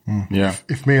that. Yeah.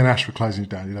 If me and Ash were closing it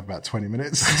down, you'd have about 20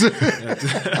 minutes.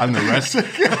 And the rest.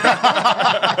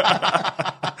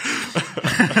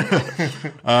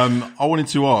 I wanted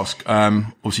to ask,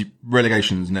 obviously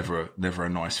relegation is never a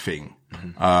nice thing.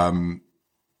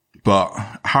 But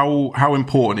how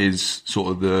important is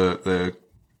sort of the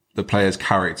player's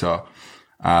character,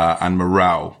 and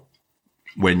morale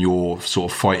when you're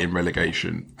sort of fighting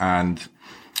relegation, and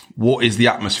what is the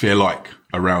atmosphere like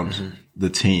around the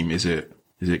team? Is it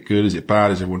good? Is it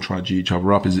bad? Is everyone trying to G each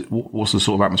other up? What's the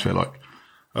sort of atmosphere like?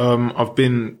 I've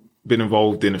been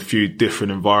involved in a few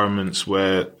different environments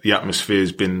where the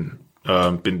atmosphere's been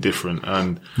different,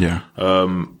 and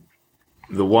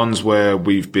the ones where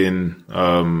we've been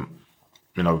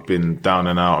you know, been down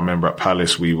and out. I remember at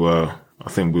Palace we were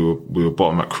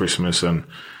bottom at Christmas, and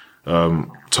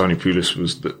Tony Pulis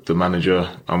was the manager,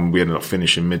 and we ended up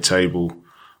finishing mid-table.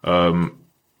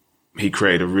 He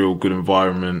created a real good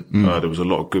environment. There was a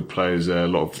lot of good players there, a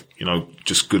lot of, you know,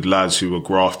 just good lads who were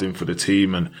grafting for the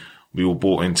team, and we all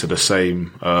bought into the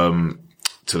same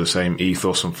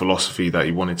ethos and philosophy that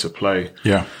he wanted to play.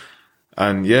 Yeah.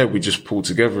 And we just pulled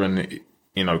together, and,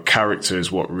 you know, character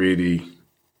is what really,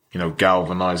 you know,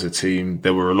 galvanized the team.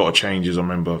 There were a lot of changes. I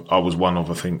remember I was one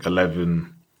of, I think,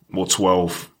 11 or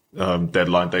 12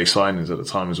 deadline day signings at the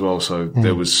time as well. So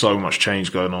there was so much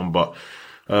change going on, but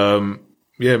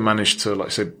managed to, like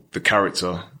I said, the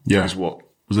character is what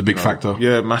was a big factor.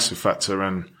 Yeah, massive factor.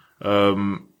 And,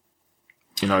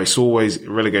 you know, it's always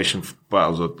relegation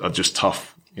battles are just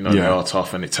tough. You know, they are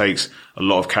tough, and it takes a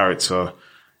lot of character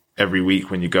every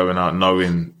week when you're going out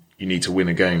knowing you need to win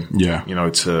a game. Yeah. You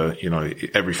know,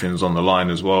 everything's on the line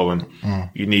as well, and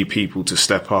you need people to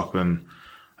step up, and,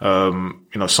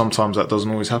 you know, sometimes that doesn't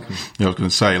always happen. Yeah, I was going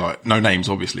to say, like, no names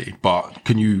obviously, but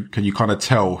can you kind of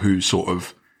tell who's sort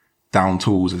of down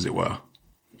tools, as it were?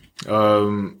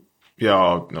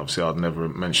 Obviously I'd never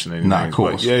mention any names. Of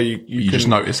course. But you just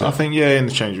notice that. I think, in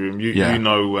the change room, you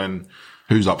know when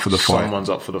who's up for the fight. Someone's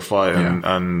up for the fight,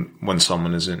 and when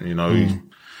someone isn't, you know,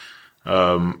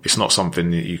 it's not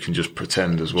something that you can just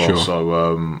pretend as well. Sure.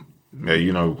 So,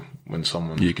 you know, when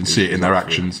someone, you can see it in their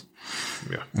actions,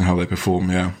 and how they perform.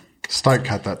 Yeah. Stoke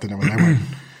had that, didn't it?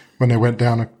 When they went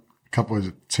down a couple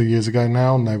of 2 years ago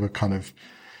now, and they were kind of,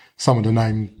 some of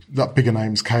the bigger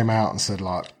names came out and said,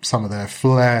 like, some of their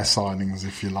flair signings,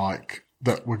 if you like,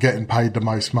 that were getting paid the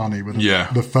most money were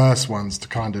the first ones to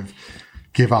kind of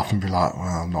give up and be like,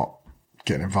 well, I'm not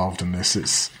getting involved in this.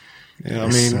 It's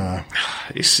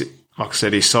like I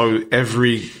said, it's so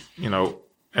every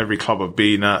club I've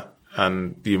been at,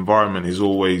 and the environment is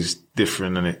always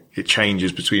different, and it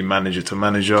changes between manager to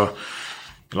manager.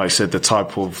 Like I said, the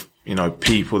type of, you know,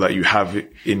 people that you have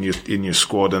in your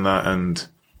squad and that, and,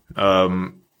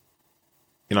 I've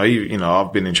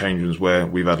been in change rooms where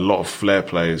we've had a lot of flair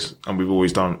players, and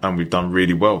we've done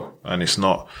really well. And it's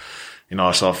not, you know,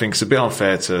 so I think it's a bit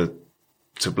unfair to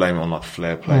blame it on like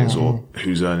flair players or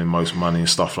who's earning most money and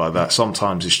stuff like that.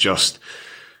 Sometimes it's just,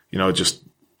 you know, just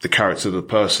the character of the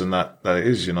person that it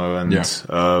is, you know,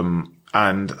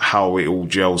 and how it all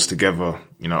gels together,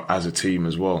 you know, as a team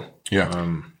as well. Yeah.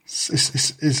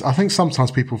 I think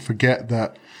sometimes people forget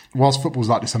that whilst football's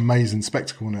like this amazing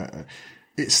spectacle, and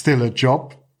it's still a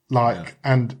job.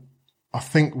 And I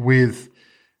think with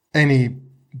any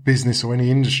business or any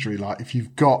industry, like, if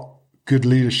you've got good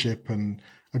leadership and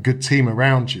a good team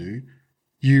around you,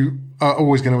 you are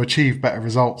always going to achieve better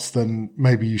results than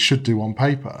maybe you should do on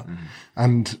paper.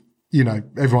 And, you know,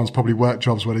 everyone's probably worked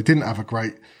jobs where they didn't have a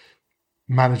great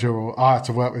manager, or I had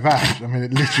to work with Ash. I mean,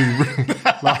 it literally,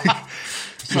 like, I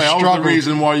was the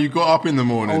reason why you got up in the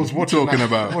morning. I was watching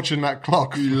that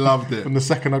clock. You loved it. From the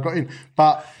second I got in.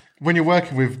 But when you're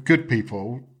working with good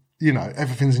people, you know,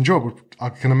 everything's enjoyable. I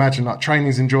can imagine, like,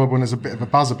 training's enjoyable and there's a bit of a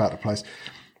buzz about the place.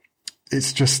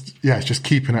 It's just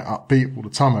keeping it upbeat all the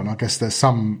time. And I guess there's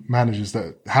some managers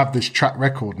that have this track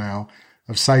record now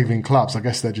of saving clubs. I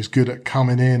guess they're just good at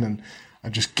coming in and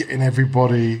just getting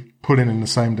everybody pulling in the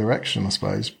same direction, I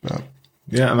suppose. But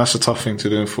yeah, and that's a tough thing to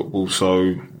do in football. So,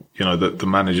 you know, the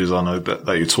managers I know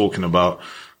that you're talking about,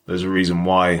 there's a reason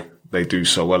why they do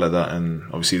so well at that. And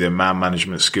obviously their man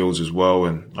management skills as well.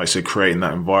 And like I said, creating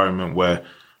that environment where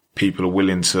people are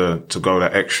willing to go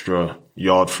that extra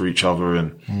yard for each other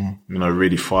and, you know,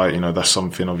 really fight. You know, that's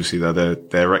something obviously that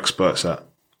they're experts at.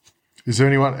 Is there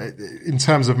anyone, in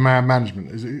terms of man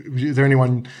management, is there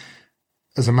anyone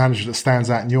as a manager that stands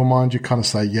out in your mind? You kind of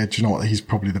say, yeah, do you know what? He's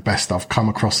probably the best I've come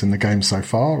across in the game so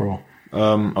far, or?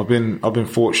 I've been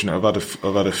fortunate. I've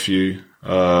had a few,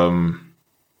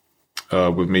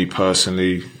 with me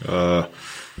personally,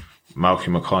 Malky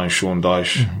Mackay and Sean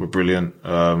Dyche were brilliant.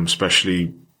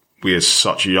 Especially we had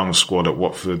such a young squad at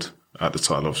Watford at the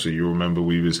time. Obviously you remember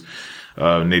we was,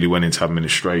 nearly went into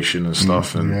administration and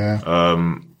stuff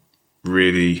and,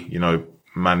 really, you know,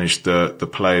 managed the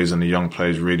players and the young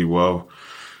players really well.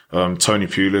 Tony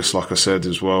Pulis, like I said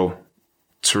as well,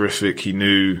 terrific. He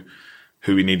knew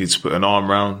who he needed to put an arm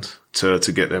round to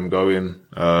get them going,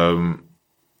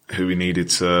 who he needed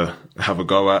to have a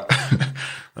go at.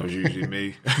 That was usually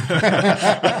me.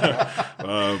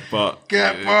 But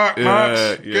Get back,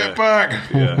 Max. Get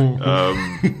back.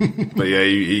 But yeah,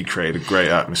 he created a great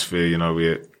atmosphere. You know,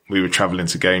 we were traveling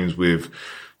to games with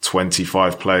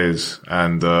 25 players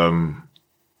and,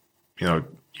 you know,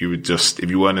 you would just, if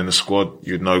you weren't in the squad,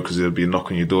 you'd know because there'd be a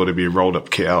knock on your door, there'd be a rolled up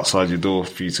kit outside your door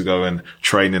for you to go and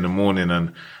train in the morning.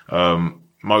 And,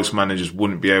 most managers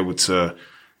wouldn't be able to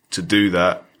do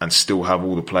that and still have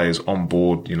all the players on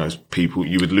board. You know, people,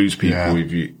 you would lose people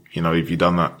if you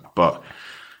done that. But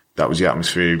that was the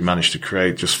atmosphere he managed to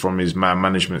create just from his man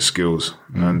management skills.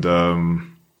 And,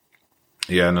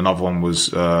 and another one was,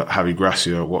 Javi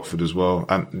Gracia at Watford as well.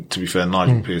 And to be fair,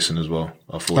 Nigel Pearson as well.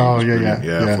 I thought he was brilliant.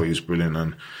 I thought he was brilliant.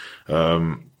 And,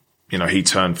 you know, he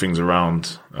turned things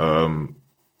around, you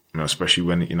know, especially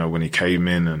when he came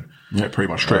in and. Yeah,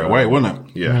 pretty much straight away, wasn't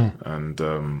it? Yeah. And,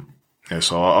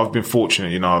 so I've been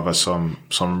fortunate, you know, I've had some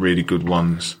really good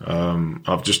ones.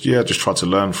 I've just tried to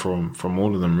learn from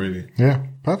all of them really. Yeah,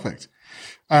 perfect.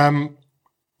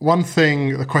 One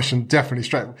thing, the question definitely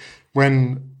straight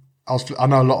when, I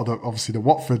know a lot of obviously the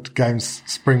Watford games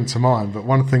spring to mind, but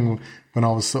one thing when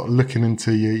I was sort of looking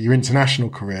into your international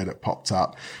career that popped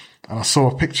up, and I saw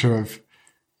a picture of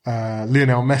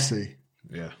Lionel Messi,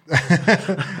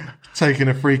 taking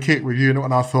a free kick with you,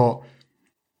 and I thought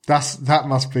that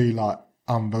must be like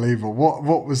unbelievable.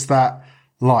 What was that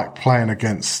like playing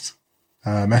against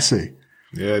Messi?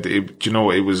 Yeah, do you know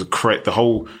what? It was the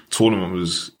whole tournament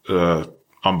was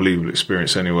unbelievable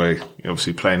experience anyway.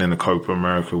 Obviously playing in the Copa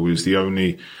America, we was the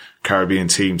only Caribbean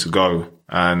team to go,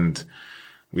 and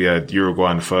we had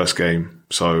Uruguay in the first game.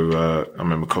 So I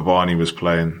remember Cavani was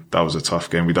playing. That was a tough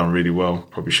game. We done really well.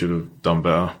 Probably should have done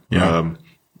better. Yeah.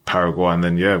 Paraguay, and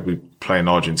then we playing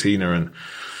Argentina, and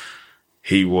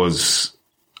he was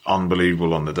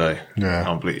unbelievable on the day. Yeah.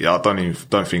 Unbelievable. I don't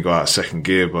think I got out of second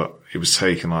gear, but it was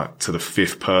taken like to the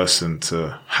fifth person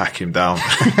to hack him down.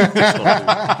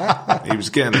 He was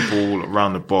getting the ball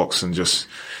around the box and just,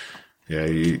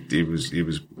 he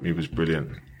was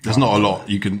brilliant. There's not a lot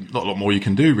more you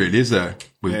can do really, is there?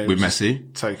 With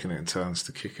Messi taking it in turns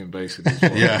to kick him basically.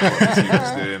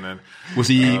 Was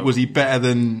he better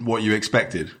than what you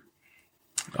expected?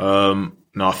 No,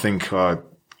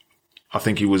 I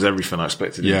think he was everything I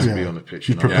expected him to be on the pitch.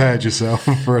 You prepared yourself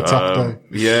for a tough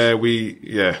day.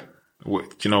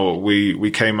 You know what?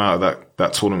 We came out of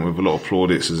that tournament with a lot of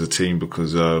plaudits as a team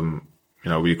because, you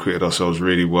know, we acquitted ourselves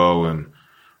really well and,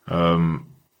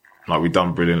 like we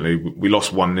done brilliantly. We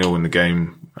lost 1-0 in the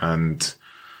game and,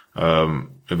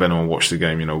 if anyone watched the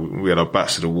game, you know, we had our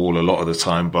backs to the wall a lot of the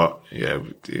time, but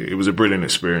it was a brilliant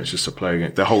experience just to play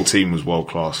against. The whole team was world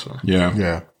class. So.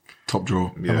 Yeah. Top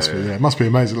draw. It must be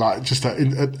amazing. Like just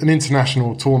an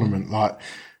international tournament, like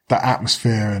that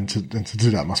atmosphere and to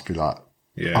do that must be like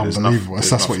unbelievable.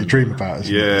 That's what you dream about.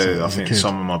 Isn't it? I think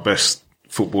some of my best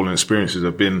footballing experiences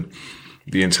have been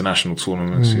the international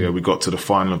tournaments. We got to the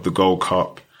final of the Gold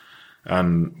Cup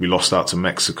and we lost out to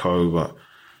Mexico, but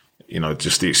you know,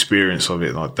 just the experience of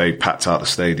it, like they packed out the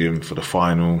stadium for the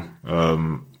final.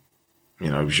 You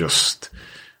know, it was just,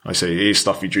 I say, it is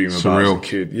stuff you dream about as a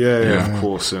kid. Yeah, of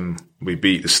course. And we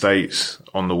beat the States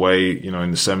on the way, you know,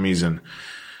 in the semis and,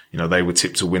 you know, they were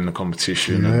tipped to win the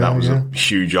competition and that was a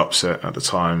huge upset at the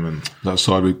time. And that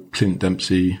side with Clint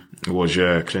Dempsey. It was,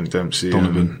 Clint Dempsey.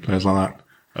 Donovan, players like that.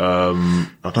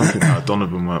 I don't think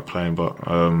Donovan weren't playing, but,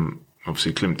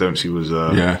 obviously Clint Dempsey was,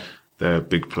 their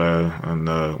big player,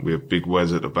 and we had Big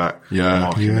Wes at the back.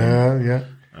 Yeah.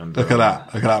 And, Look at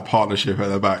that partnership at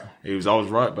the back. I was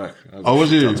right back.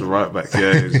 Was you? I was right back.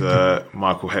 Yeah, it was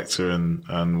Michael Hector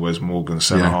and Wes Morgan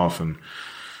centre half, and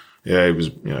it was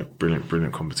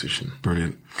brilliant competition.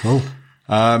 Brilliant, cool.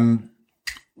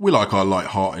 We like our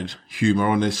light-hearted humour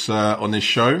on this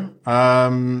show.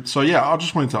 So I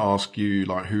just wanted to ask you,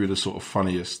 like, who are the sort of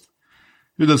funniest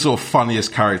Who are the sort of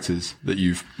funniest characters that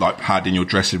you've like had in your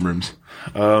dressing rooms?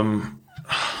 The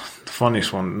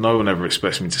funniest one, no one ever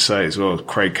expects me to say it as well, is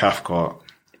Craig Cathcart.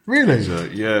 Really?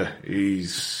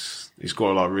 He's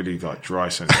got like really like dry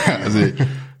sense of humour.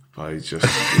 But he's just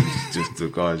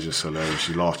the guy's just hilarious.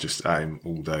 You laugh just at him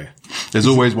all day. There's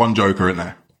always one joker in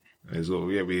there.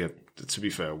 We had, to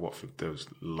be fair, Watford, there was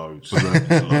loads.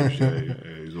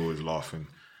 He's always laughing.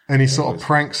 Any sort of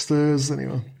pranksters?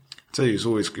 Anyone? I tell you, it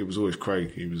was always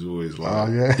Craig. He was always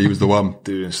like, he was the one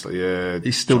doing stuff. Yeah,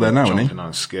 he's still there now, isn't he? Jumping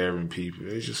out, scaring people.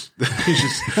 He's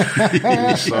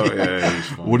fun.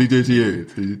 What did he do to you?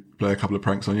 Did he play a couple of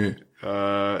pranks on you?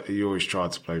 He always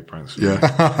tried to play pranks. Yeah.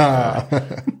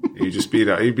 He'd be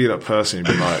that person.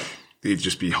 He'd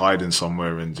just be hiding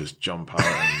somewhere and just jump out.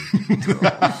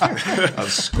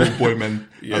 That's schoolboy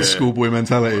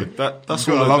mentality. That's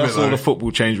all the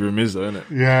football change room is, though, isn't it?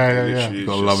 Yeah.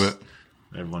 Gotta love it.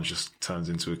 Everyone just turns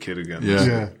into a kid again.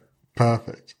 Yeah.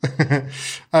 Perfect.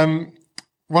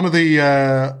 One of the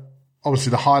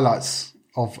obviously the highlights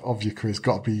of your career has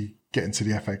got to be getting to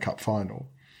the FA Cup final.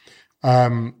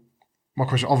 My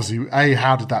question, obviously,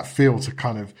 how did that feel to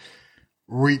kind of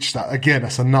reach that? Again,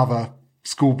 that's another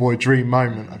schoolboy dream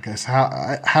moment, I guess.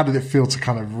 How did it feel to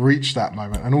kind of reach that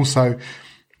moment? And also,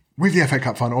 with the FA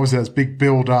Cup final, obviously there's big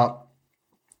build up.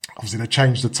 Obviously, they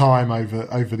changed the time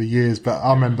over the years, but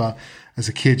I remember as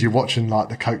a kid, you're watching like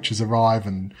the coaches arrive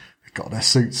and they've got their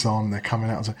suits on, they're coming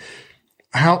out.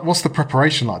 What's the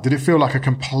preparation like? Did it feel like a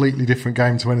completely different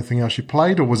game to anything else you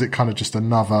played, or was it kind of just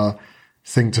another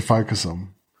thing to focus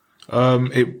on?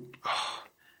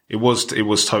 It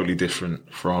was totally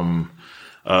different from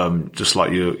just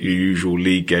like your usual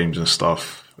league games and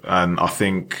stuff. And I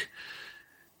think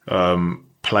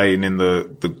playing in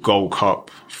the Gold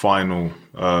Cup final,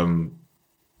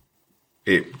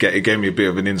 it gave me a bit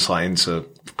of an insight into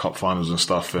cup finals and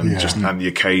stuff, and and the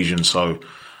occasion. So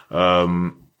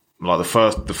like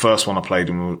the first one I played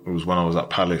in was when I was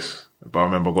at Palace. But I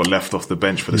remember I got left off the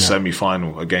bench for the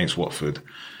semi-final against Watford,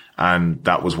 and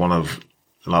that was one of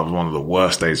the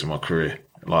worst days of my career.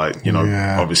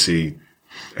 Obviously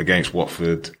against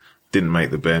Watford, didn't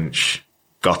make the bench,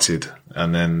 gutted,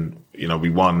 and then we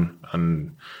won,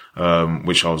 and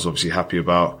which I was obviously happy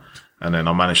about, and then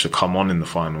I managed to come on in the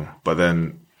final. But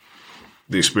then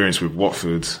the experience with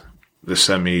Watford, the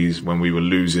semis when we were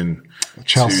losing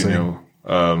Chelsea.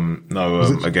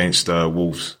 2-0. Against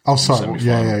Wolves. Oh, sorry.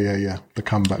 Yeah. The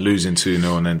comeback. Losing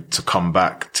 2-0 and then to come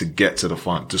back to get to the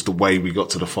final. Just the way we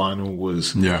got to the final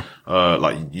was,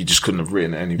 like you just couldn't have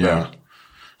written it any better.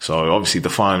 So obviously the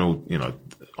final,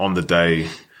 on the day,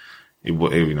 it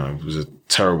was a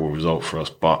terrible result for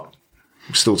us, but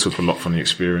we still took a lot from the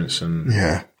experience. And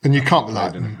you can't be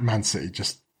like Man City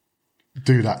just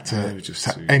do that to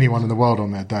anyone in the world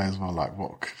on their day as well. Like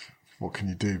what can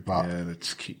you do? But they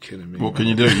just keep killing me. What can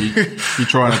you do? You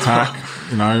try and attack,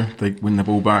 they win the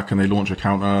ball back and they launch a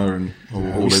counter and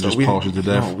or they just pass you to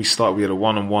death. No, we had a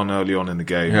 1-on-1 early on in the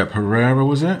game. Yeah, Pereira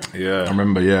was it? Yeah. I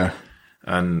remember,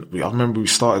 And I remember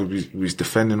we was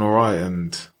defending all right,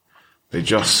 and they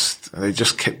just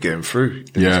kept getting through.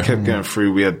 They just kept getting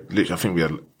through. I think we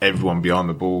had everyone behind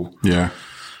the ball. Yeah.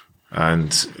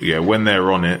 And when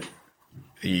they're on it,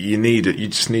 you need it. You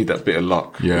just need that bit of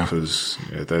luck because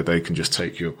they can just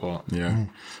take you apart. Yeah.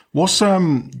 What's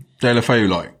Deulofeu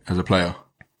like as a player?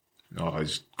 Oh,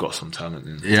 he's got some talent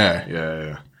in him.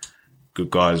 Yeah.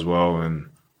 Good guy as well, and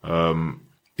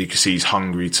you can see he's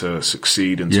hungry to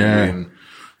succeed and to win.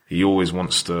 He always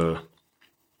wants to,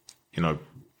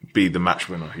 be the match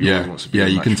winner. He always wants to be the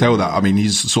you match can tell winner. that. I mean,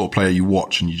 he's the sort of player you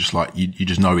watch and you just like, you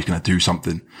just know he's going to do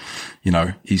something.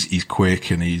 He's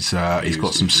quick and he's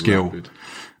got some skill. Rapid.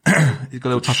 He's got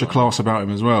a little touch of class about him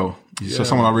as well. He's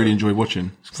someone I really enjoy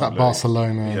watching. It's that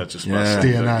Barcelona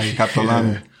DNA.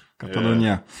 Catalan.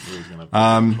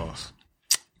 Class.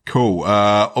 Cool.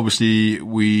 Obviously it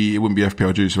wouldn't be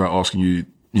FPL Juice without asking you,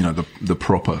 the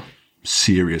proper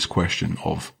serious question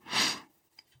of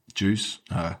Juice,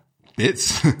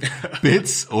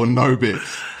 bits or no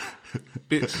bits?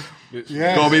 Bits.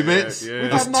 Yeah. Gotta be bits. Yeah.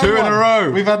 That's two in a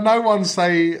row. We've had no one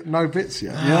say no bits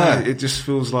yet. Yeah, it just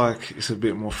feels like it's a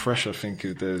bit more fresh. I think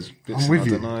if there's bits. I'm with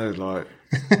you. I don't know, like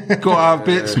Gotta have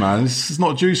bits, man. This is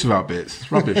not Juice without bits.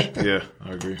 It's rubbish. yeah,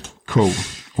 I agree. Cool.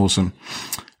 Awesome.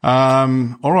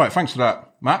 All right. Thanks for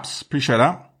that, Maps. Appreciate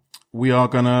that. We are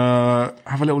gonna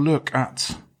have a little look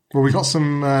at. Well, we got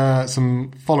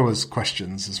some followers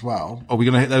questions as well. Are we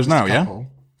gonna hit those now? Couple.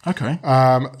 Okay.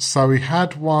 So we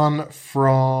had one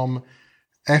from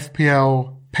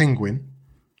FPL Penguin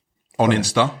On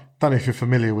Insta. Don't know if you're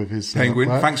familiar with his Penguin,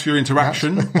 work. thanks for your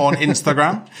interaction on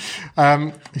Instagram.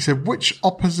 He said, which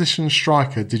opposition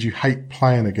striker did you hate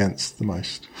playing against the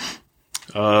most?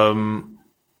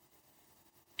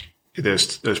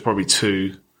 There's probably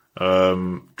two.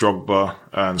 Drogba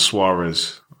and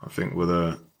Suarez, I think,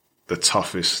 were the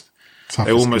toughest.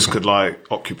 They almost could like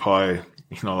occupy,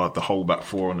 like the whole back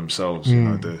four on themselves.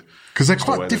 Because they're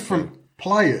quite different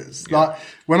players. Yeah. Like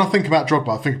when I think about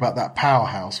Drogba, I think about that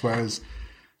powerhouse, whereas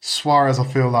Suarez, I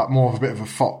feel like more of a bit of a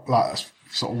fox, like a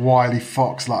sort of wily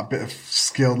fox, like a bit of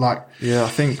skill. Like I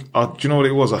think. Do you know what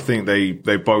it was? I think they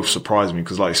both surprised me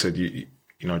because, like I said,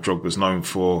 Drogba's known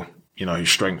for his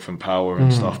strength and power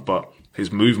and stuff, but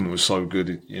his movement was so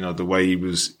good. The way he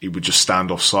would just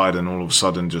stand offside and all of a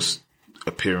sudden just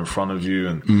appear in front of you.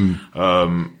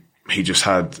 And he just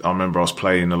had. I remember I was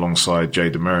playing alongside Jay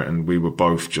Demerit, and we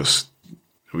just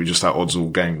had odds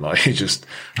all game. Like he just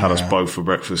had us both for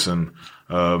breakfast. And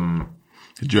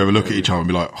did you ever look at each other and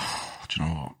be like, oh, do you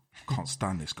know what? I can't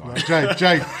stand this guy.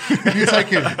 Jay, you take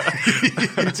him.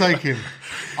 You take him.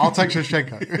 I'll take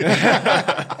Shevchenko.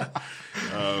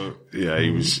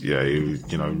 He was,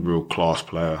 real class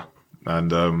player.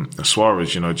 And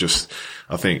Suarez,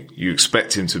 I think you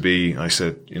expect him to be, I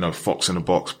said, fox in the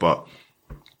box, but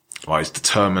like his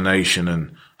determination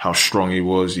and how strong he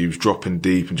was dropping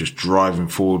deep and just driving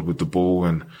forward with the ball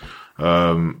and,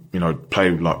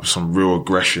 played like with some real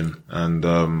aggression. And,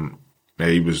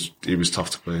 he was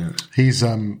tough to play against. He's,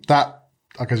 I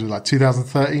guess it was like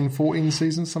 2013-14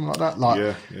 season, something like that.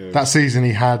 Like that season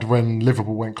he had when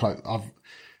Liverpool went close.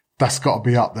 That's got to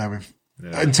be up there with,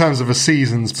 in terms of a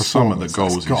season's performance. Some of the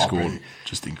goals he scored,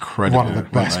 just incredible. One of the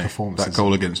best performances. That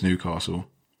goal against Newcastle.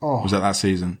 Was that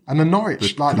season? And the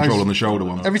Norwich, the control on the shoulder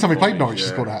one. Every time he played Norwich, he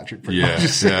scored a hat-trick.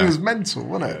 It was mental,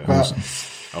 wasn't it? But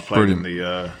I played in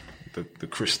the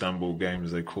Cristamble game,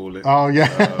 as they call it. Oh, yeah.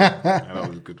 That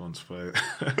was a good one to play.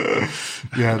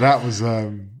 That was,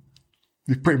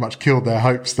 you pretty much killed their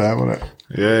hopes there, wasn't it?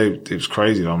 Yeah, it was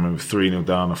crazy. I remember 3-0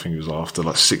 down, I think it was after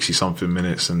like 60-something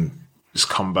minutes and just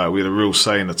come back. We had a real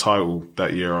say in the title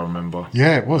that year, I remember.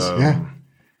 Yeah, it was,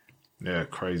 Yeah,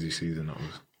 crazy season that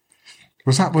was.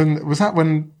 Was that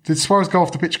when, did Suarez go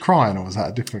off the pitch crying or was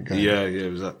that a different game? Yeah,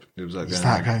 it was that game.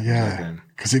 That game, yeah.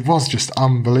 Because it was just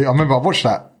unbelievable. I remember I watched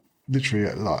that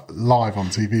literally like live on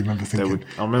TV. I remember thinking,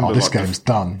 this game's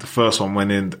done. The first one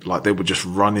went in, like they were just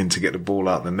running to get the ball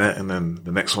out the net, and then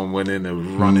the next one went in, they would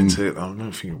run into it. I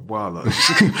remember thinking, wow, like,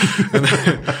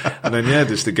 and then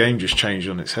just the game just changed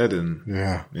on its head, and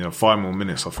 5 more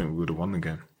minutes, I think we would have won the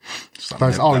game. You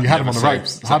had him on the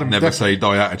ropes. Never say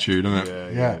die attitude, isn't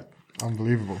it? Yeah.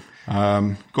 Unbelievable.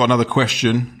 Got another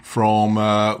question from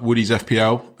Woody's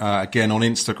FPL again on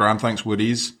Instagram. Thanks,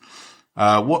 Woody's.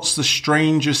 What's the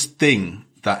strangest thing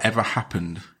that ever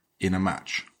happened in a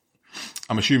match?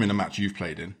 I'm assuming a match you've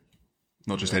played in,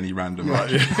 not just any random match.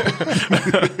 There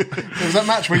was that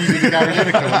match where you did the Gary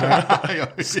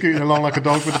Lineker, scooting along like a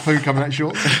dog with the poo coming out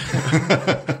short.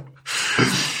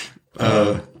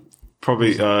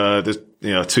 Probably, there's,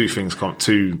 two things come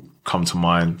to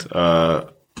mind.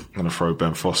 I'm going to throw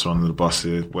Ben Foster under the bus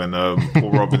here. When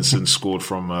Paul Robinson scored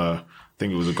from, I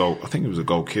think it was a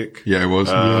goal kick. Yeah, it was.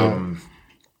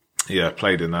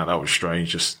 Played in that. That was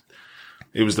strange.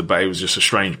 It was just a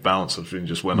strange bounce. I think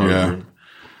just went over him.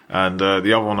 And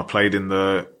the other one I played in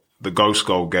the ghost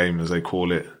goal game, as they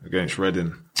call it, against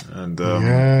Reading. And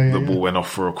the ball went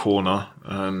off for a corner,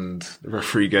 and the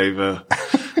referee gave a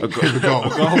goal.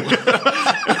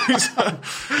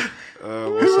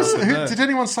 Did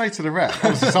anyone say to the ref?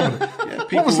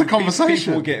 What was the conversation?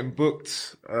 People were getting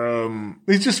booked.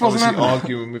 He just wasn't having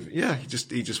arguing with. Yeah, he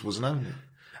just wasn't having it.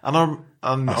 And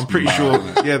I'm pretty sure.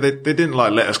 Yeah, they didn't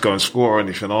like let us go and score or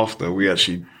anything after. We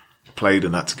actually played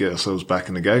and had to get ourselves back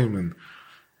in the game. And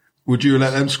would you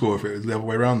let them score if it was the other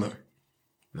way around though?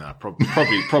 Nah, probably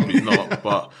not.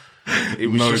 But it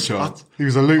was no just. chance. He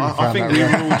was a Luton fan. I think we were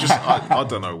all just. I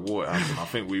don't know what happened. I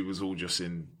think we was all just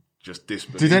in. Just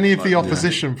disbelief. Did any of the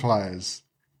opposition players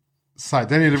say?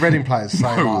 Did any of the Reading players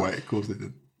say? No way, of course they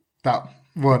did. That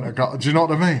weren't a goal. Do you know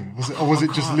what I mean? Was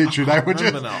it just literally they were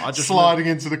just sliding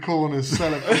into the corners,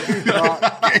 celebrating?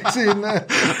 Get in there!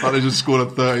 Like they just scored a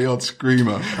 30-yard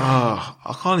screamer.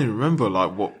 I can't even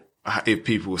remember if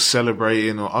people were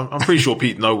celebrating. Or I'm pretty sure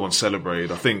no one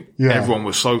celebrated. I think everyone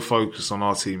was so focused on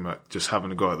our team at just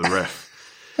having a go at the ref.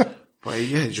 But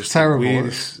just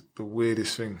terrible. The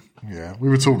weirdest thing. Yeah, we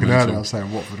were talking earlier. I was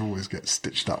saying Watford always get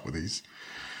stitched up with these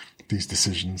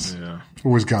decisions. Yeah,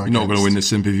 always going. You're not going to win the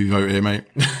sympathy vote here, mate.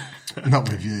 Not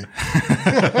with you.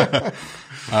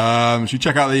 Should we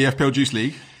check out the FPL Juice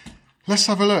League? Let's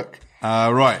have a look.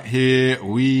 Right, here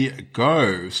we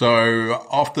go. So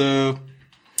after, what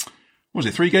was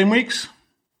it, 3 game weeks?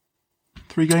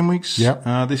 3 game weeks?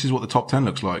 Yep. This is what the top 10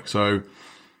 looks like. So,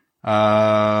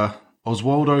 Oswaldo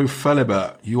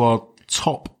Felibert, you are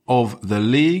top of the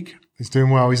league. He's doing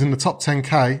well. He's in the top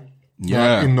 10K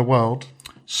in the world.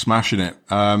 Smashing it.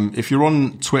 If you're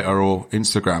on Twitter or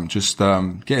Instagram, just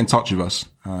get in touch with us.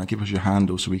 Give us your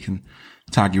handle so we can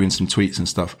tag you in some tweets and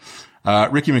stuff.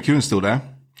 Ricky McEwen's still there.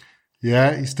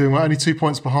 Yeah, he's doing well. Only 2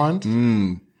 points behind.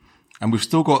 And we've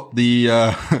still got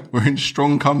we're in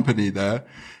strong company there.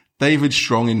 David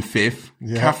Strong in 5th,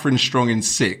 Catherine Strong in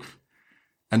 6th,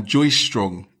 and Joyce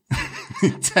Strong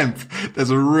in 10th. There's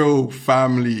a real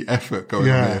family effort going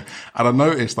on here. And I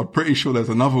noticed, I'm pretty sure there's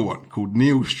another one called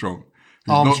Neil Strong,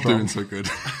 who's not doing so good.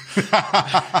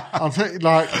 I'm thinking,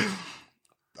 like,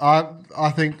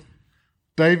 I think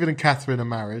David and Catherine are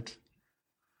married.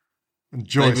 And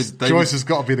Joyce has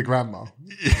got to be the grandma.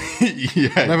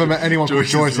 Yeah. Never met anyone called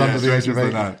Joyce under the age of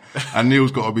 8. And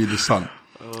Neil's got to be the son.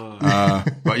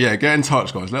 But yeah, get in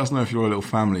touch, guys. Let us know if you're a little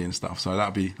family and stuff. So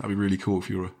that'd be really cool if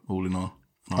you're all in our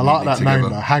I like that name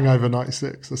though, Hangover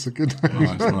 96. That's a good name.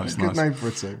 Nice. Good name for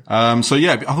a team. So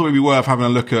yeah, I thought it'd be worth having a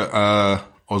look at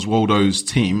Oswaldo's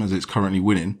team as it's currently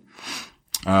winning.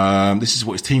 This is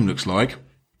what his team looks like.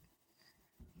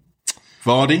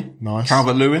 Vardy, nice.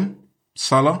 Calvert-Lewin,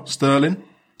 Salah, Sterling,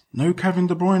 no Kevin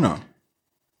De Bruyne.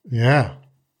 Yeah.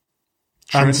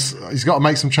 Trent. And he's got to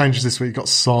make some changes this week. He's got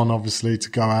Son, obviously, to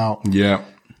go out. Yeah.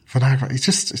 Vinagre, it's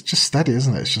just steady,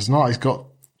 isn't it? It's just not. He's got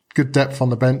good depth on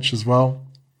the bench as well.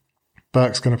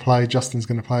 Burke's going to play. Justin's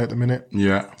going to play at the minute.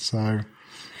 Yeah. So,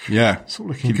 yeah. It's all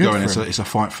looking Keep good going. for him. It's a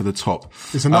fight for the top.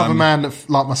 There's another man that,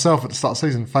 like myself at the start of the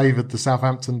season, favoured the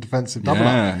Southampton defensive double up.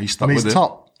 Yeah, he's stuck and with he's it.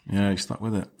 top. Yeah, he's stuck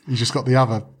with it. He's just got the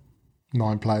other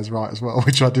 9 players right as well,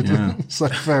 which I didn't. Yeah. So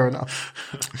fair enough.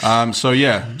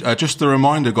 Just a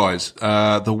reminder, guys,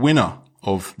 the winner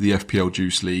of the FPL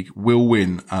Juice League will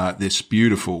win this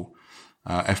beautiful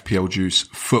FPL Juice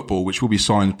football, which will be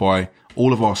signed by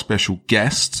all of our special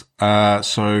guests.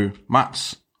 So,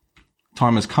 Maps,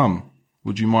 time has come.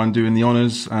 Would you mind doing the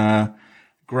honours,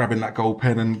 grabbing that gold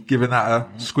pen and giving that a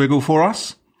squiggle for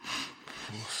us?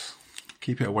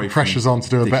 Keep it away. Pressure's on to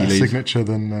do a Dickie better Lee's. signature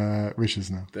than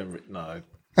Rich's now. No,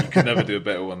 you can never do a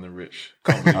better one than Rich.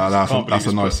 Can't believe That's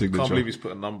a nice Can't signature. believe he's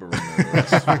put a number on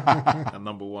there. And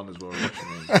number 1 as well.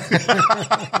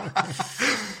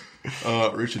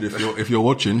 Richard, if you're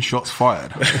watching, shots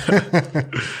fired.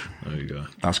 There you go.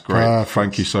 That's great.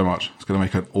 Thank you so much. It's going to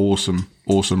make an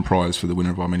awesome prize for the winner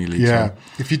of our mini league. Yeah. So.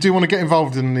 If you do want to get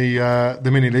involved in the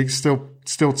mini league,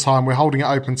 still time. We're holding it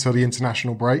open till the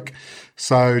international break.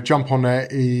 So jump on there.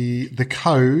 The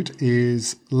code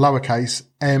is lowercase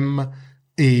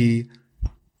ME88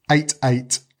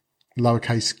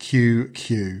 lowercase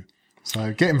QQ.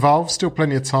 So get involved. Still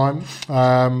plenty of time.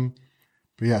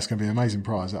 But yeah, it's going to be an amazing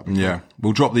prize. Yeah.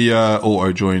 We'll drop the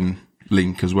auto join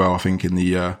link as well, I think, in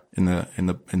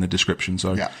the description.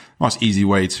 So yeah. Nice easy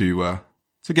way to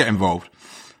get involved.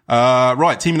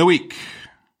 Right, team of the week.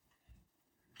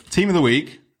 Team of the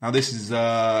week. Now this is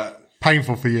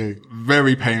painful for you.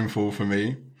 Very painful for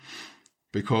me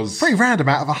because pretty random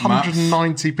out of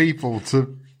 190 people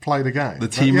to play the game. The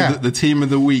team of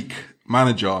the week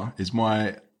manager is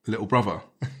my little brother.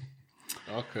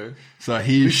 Okay. So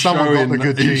he's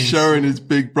showing his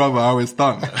big brother how it's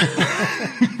done.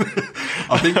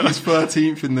 I think he's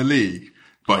 13th in the league,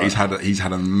 but he's had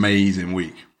an amazing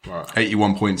week. Right.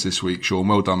 81 points this week, Sean.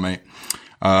 Well done, mate.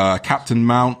 Captain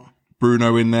Mount,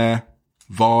 Bruno in there,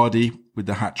 Vardy with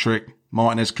the hat trick,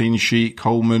 Martinez clean sheet,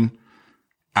 Coleman,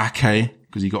 Ake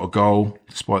because he got a goal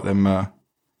despite them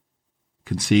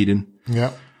conceding.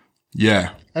 Yeah.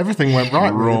 Yeah. Everything went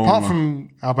right, really, apart from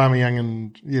Aubameyang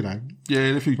and, yeah,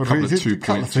 if you couple of 2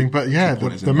 points. But yeah,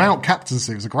 the Mount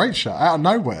captaincy was a great shot out of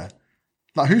nowhere.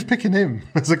 Like, who's picking him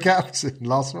as a captain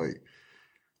last week?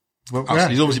 Well,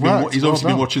 he's obviously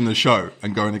been watching the show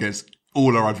and going against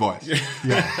all our advice.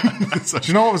 Yeah. So, do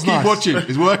you know what was nice? Keep watching.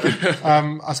 It's working.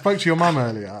 I spoke to your mum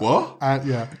earlier. What?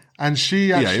 And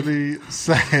she actually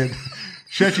said.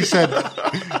 She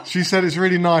said it's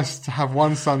really nice to have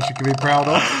one son she can be proud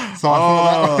of. So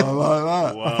I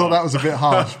thought that was a bit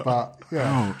harsh, but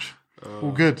yeah, ouch.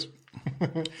 All good. Well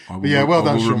done, Sean.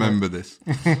 I will remember this.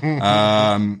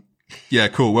 Yeah,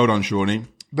 cool. Well done, Shawnee.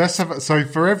 So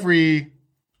for every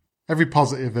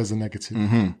positive, there's a negative.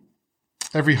 Mm-hmm.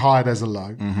 Every high, there's a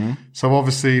low. Mm-hmm. So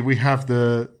obviously we have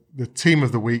the team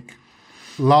of the week.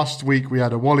 Last week we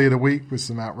had a Wally of the week with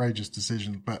some outrageous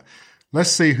decisions, but let's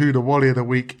see who the Wally of the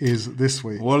week is this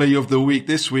week. Wally of the week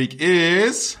this week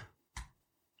is...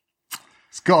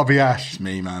 It's got to be Ash. It's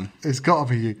me, man. It's got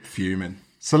to be you. Fuming.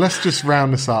 So let's just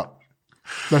round this up.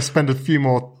 Let's spend a few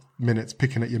more minutes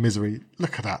picking at your misery.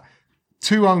 Look at that.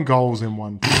 2 own goals in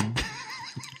one team.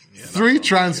 3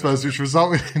 transfers, which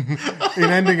resulted in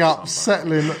ending up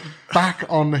settling back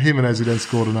on Jimenez, who then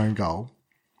scored an own goal.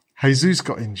 Jesus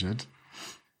got injured.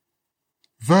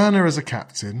 Werner as a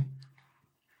captain.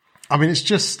 I mean, it's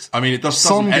just... I mean, it does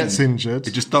Son doesn't gets end. injured.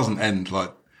 It just doesn't end.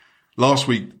 Like, last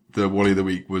week, the Wally of the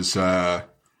Week was a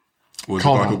guy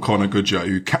Connor. called Connor Goodger,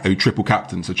 who triple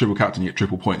captain. So triple captain, you get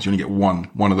triple points. You only get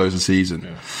one of those a season.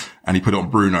 Yeah. And he put it on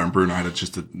Bruno, and Bruno had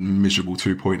just a miserable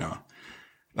 2-pointer.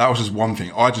 That was just one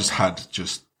thing. I just had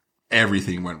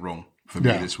everything went wrong for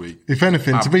me this week. If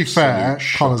anything, to be fair,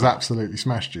 shocker. Connor's absolutely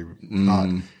smashed you.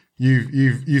 Like,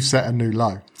 you've set a new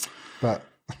low. But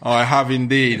I have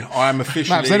indeed. I am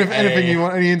officially. Maps, anything you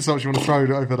want, any insults you want to throw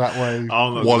over that way? I'm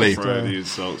not Wally. going to throw any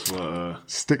insults, but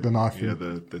stick the knife yeah, in.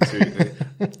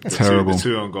 the Terrible. The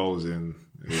 2 own goals in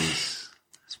is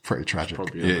It's pretty tragic.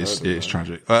 probably It is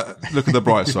tragic. Look at the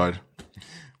bright side.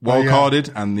 Wild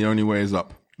carded, and the only way is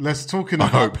up. Let's talking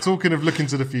of looking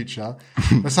to the future.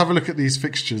 Let's have a look at these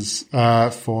fixtures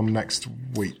for next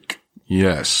week.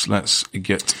 Yes, let's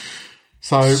get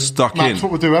So, stuck Max, in.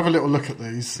 what we'll do, have a little look at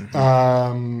these in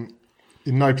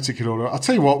no particular order. I'll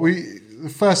tell you what, the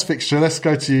first fixture, let's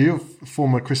go to you,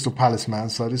 former Crystal Palace man.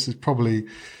 So this is probably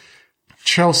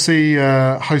Chelsea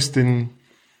hosting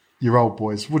your old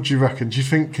boys. What do you reckon?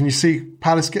 Can you see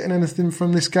Palace getting anything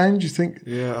from this game? Do you think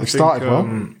they've started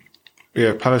well?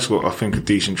 Yeah, Palace got, I think, a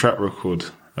decent track record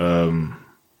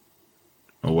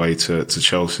away to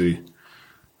Chelsea.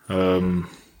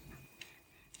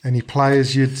 Any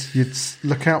players you'd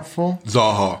look out for?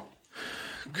 Zaha,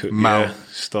 Mal.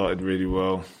 Started really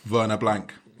well. Werner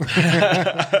Blank. You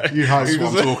That's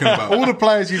what I'm talking about. all the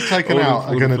players you've taken out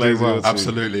are going to do well.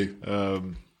 Absolutely.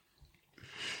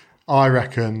 I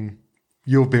reckon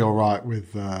you'll be all right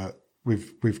with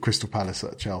Crystal Palace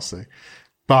at Chelsea,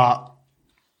 but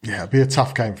yeah, it'll be a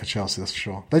tough game for Chelsea, that's for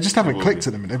sure. They just haven't clicked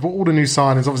at them. They've got all the new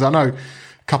signings. Obviously, I know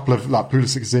a couple of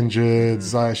Pulisic is injured,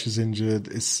 Ziyech is injured.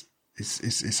 It's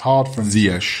hard for them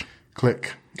Ziyech. to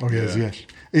click. Oh yeah, Ziyech.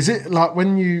 Is it like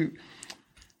when you've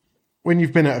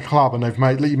been at a club and they've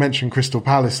made? You mentioned Crystal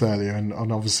Palace earlier, and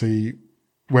obviously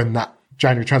when that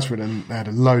January transfer and they had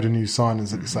a load of new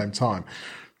signings at the same time.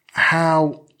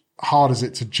 How hard is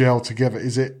it to gel together?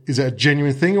 Is it a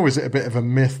genuine thing, or is it a bit of a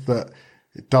myth that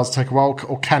it does take a while,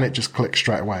 or can it just click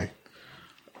straight away?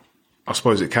 I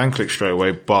suppose it can click straight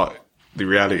away, but the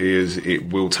reality is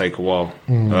it will take a while.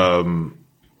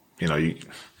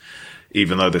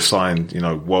 Even though they're signed,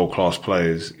 world-class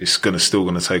players, it's still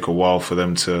going to take a while for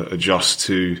them to adjust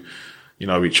to,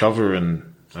 each other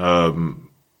and,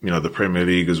 the Premier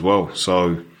League as well.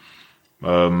 So,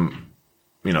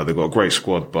 they've got a great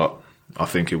squad, but I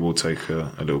think it will take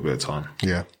a little bit of time.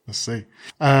 Yeah, let's see.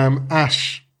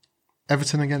 Ash,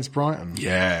 Everton against Brighton.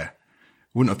 Yeah.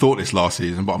 Wouldn't have thought this last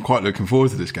season, but I'm quite looking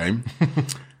forward to this game.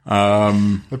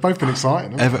 They've both been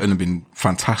exciting. Haven't Everton have been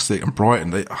fantastic, and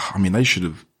Brighton, they should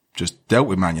have just dealt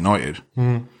with Man United.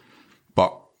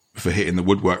 But for hitting the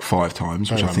woodwork 5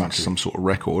 times, which I think is some sort of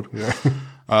record. Yeah.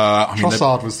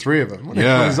 Trossard was 3 of them, wasn't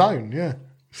he? On his own, yeah.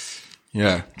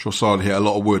 Yeah, Trossard hit a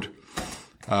lot of wood.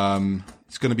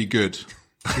 It's going to be good.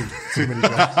 Too many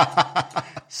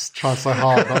jobs. Trying so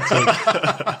hard not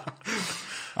to.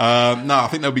 No, I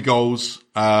think there'll be goals.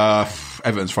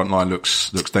 Everton's front line looks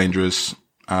dangerous.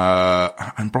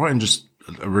 And Brighton just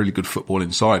a really good football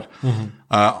inside.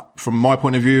 From my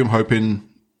point of view, I'm hoping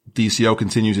DCL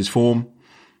continues his form.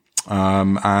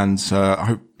 And I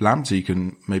hope Lamptey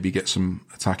can maybe get some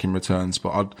attacking returns, but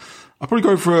I'll probably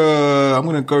I'm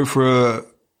going to go for a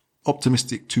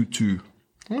optimistic 2-2.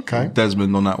 Okay.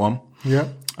 Desmond on that one. Yeah.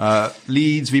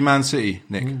 Leeds v Man City,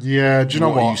 Nick. Yeah, do you know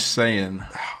what? What are you saying?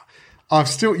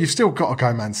 You've still got to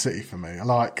go Man City for me.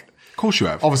 Of course you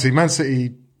have. Obviously, Man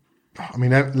City,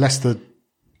 Leicester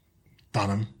done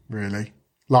them, really.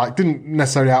 Didn't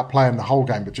necessarily outplay them the whole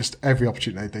game, but just every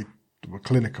opportunity they were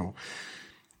clinical.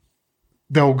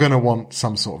 They're going to want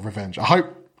some sort of revenge. I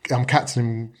hope I'm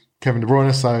captaining Kevin De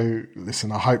Bruyne, so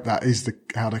listen, I hope that is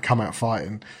how they come out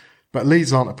fighting. But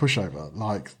Leeds aren't a pushover.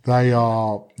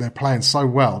 They're playing so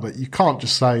well that you can't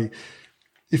just say,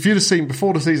 if you'd have seen,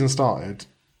 before the season started,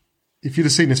 if you'd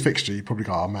have seen this fixture, you'd probably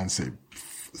go, Man City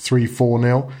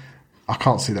 3-4-0. I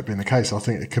can't see that being the case. I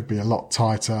think it could be a lot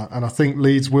tighter. And I think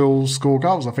Leeds will score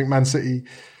goals. I think Man City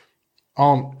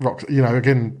aren't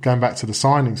again, going back to the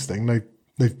signings thing,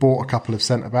 they've bought a couple of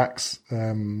centre-backs.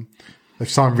 They've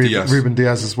signed Ruben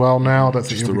Diaz as well now. I don't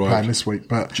think he'll be playing this week.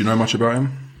 But do you know much about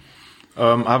him?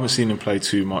 I haven't seen him play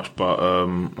too much, but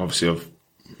obviously I've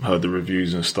heard the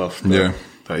reviews and stuff.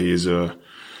 That he is a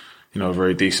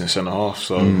very decent centre half.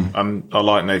 So, and I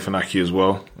like Nathan Ake as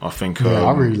well. I think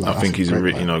I really like. I think he's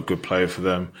a good player for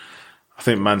them. I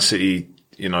think Man City,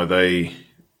 they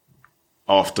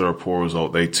after a poor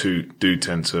result, they do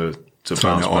tend to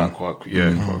bounce back quite quick.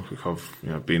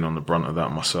 I've been on the brunt of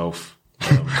that myself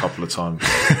a couple of times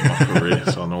in my career,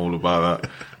 so I know all about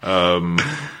that.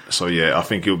 I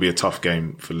think it'll be a tough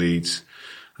game for Leeds.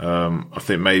 I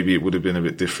think maybe it would have been a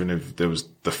bit different if there was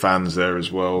the fans there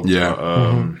as well.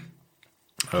 Yeah.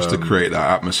 But, just to create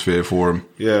that atmosphere for them.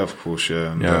 Yeah, of course,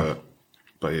 yeah. And,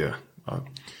 but yeah.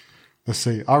 Let's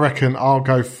see. I reckon I'll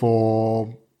go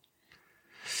for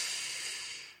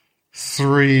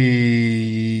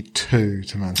 3-2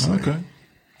 to Man City. Okay.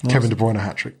 Nice. Kevin De Bruyne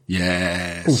hat-trick.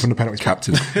 Yes. All from the penalty spot.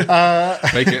 Captain.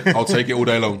 Take it. I'll take it all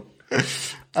day long.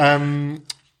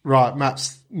 Right,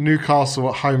 Maps. Newcastle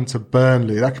at home to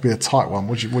Burnley. That could be a tight one.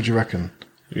 What do you reckon?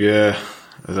 Yeah,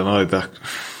 I don't know. That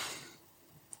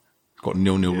got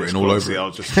 0-0 written all over it. I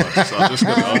was just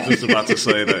about to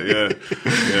say that.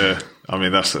 Yeah. I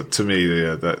mean, that's to me.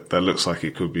 Yeah, that looks like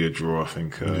it could be a draw. I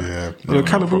think.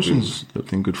 Callum Wilson's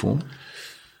looked in good form.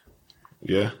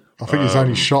 Yeah, I think his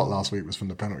only shot last week was from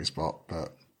the penalty spot,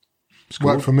 but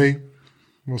worked for me.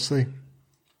 We'll see.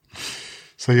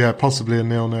 So yeah, possibly a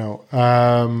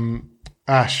 0-0.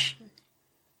 Ash,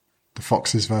 the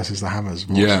Foxes versus the Hammers.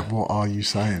 What are you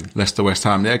saying? Leicester, West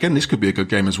Ham. Yeah, again, this could be a good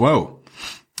game as well.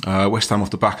 West Ham off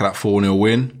the back of that 4-0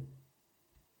 win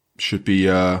should be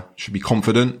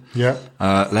confident. Yeah.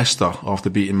 Leicester after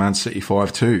beating Man City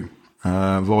 5-2.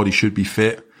 Vardy should be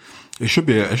fit. It should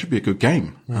be a good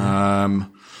game.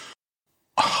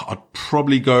 I'd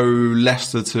probably go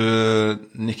Leicester to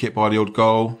nick it by the odd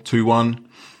goal, 2-1.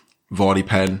 Vardy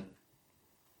pen.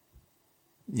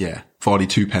 Yeah, Vardy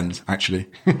 2 pens, actually.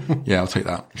 Yeah, I'll take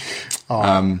that.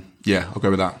 I'll go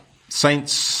with that.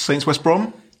 Saints West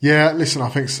Brom? Yeah, listen, I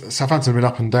think Southampton have been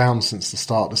up and down since the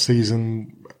start of the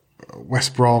season.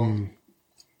 West Brom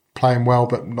playing well,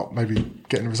 but not maybe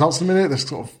getting results in a minute.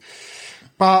 They're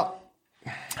but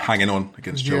hanging on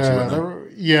against Chelsea. They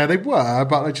were,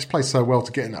 but they just played so well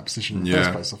to get in that position in the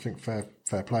first place. I think fair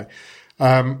play.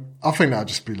 I think that'd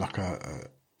just be like a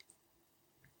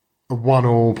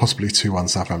 1-1, possibly 2-1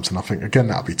 Southampton. I think again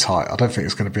that'll be tight. I don't think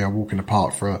it's going to be a walk in the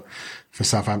park for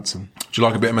Southampton. Do you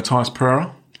like a bit of Matthias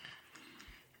Pereira?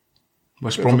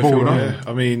 West Brom midfielder? Yeah,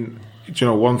 I mean,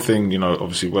 one thing,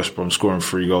 obviously West Brom scoring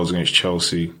 3 goals against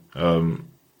Chelsea, the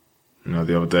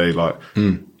other day,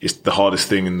 it's the hardest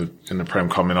thing in the Prem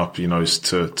coming up, is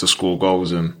to score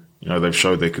goals, and, they've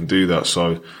showed they can do that.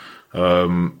 So,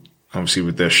 obviously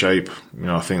with their shape,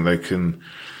 I think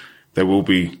they will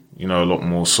be, a lot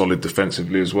more solid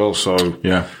defensively as well. So,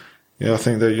 I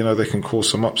think that, they can cause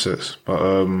some upsets. But,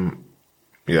 I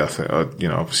think,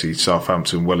 obviously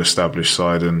Southampton, well-established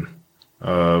side, and,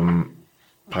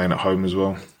 playing at home as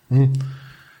well.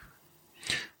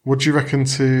 What do you reckon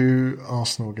to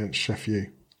Arsenal against Sheffield?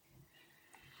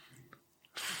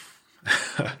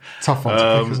 Tough one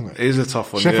to pick, isn't it? It is a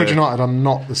tough one. Sheffield United are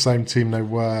not the same team they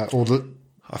were,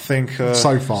 I think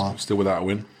so far. Still without a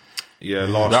win. Yeah,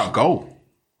 without a goal,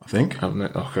 I think. Haven't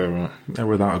it? Okay, right. They're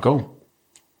without a goal.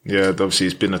 Yeah, obviously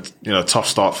it's been a tough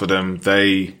start for them.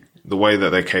 The way that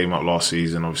they came up last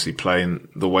season, obviously playing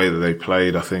the way that they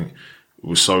played, I think it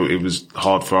was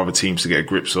hard for other teams to get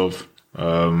grips of.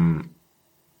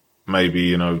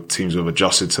 Maybe, teams have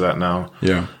adjusted to that now.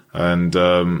 Yeah. And,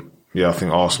 I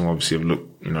think Arsenal obviously have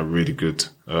looked, really good,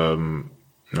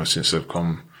 since they've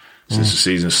come, since the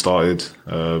season started.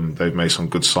 They've made some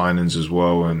good signings as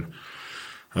well. And,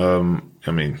 I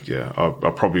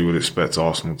probably would expect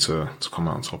Arsenal to come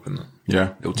out on top in that.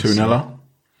 Yeah. Little 2-0.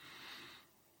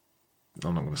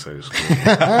 I'm not going to say this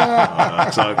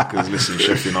because listen,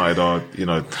 Sheffield United are,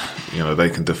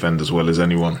 they can defend as well as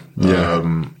anyone.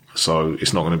 Yeah. So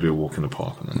it's not going to be a walk in the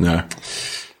park. No.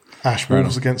 Ash,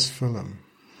 Wolves against Fulham.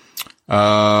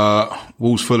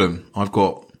 Wolves Fulham. I've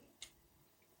got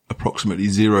approximately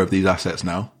 0 of these assets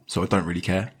now, so I don't really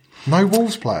care. No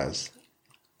Wolves players.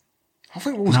 I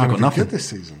think Wolves are going to be good this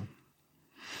season.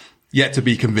 Yet to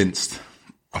be convinced,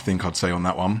 I think I'd say on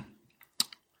that one.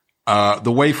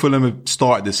 The way Fulham have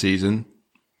started this season,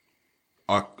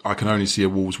 I can only see a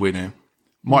Wolves win here.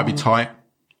 Might be tight,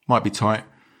 but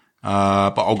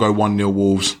I'll go 1-0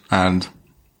 Wolves and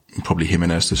probably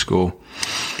Jimenez to score.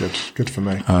 Good for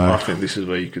me. I think this is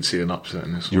where you could see an upset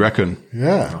in this one. You reckon?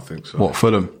 Yeah. I think so. What,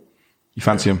 Fulham? You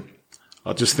fancy them?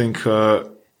 I just think, at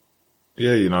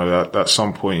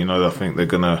some point, I think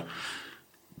the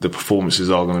performances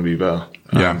are going to be better.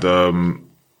 Yeah. And,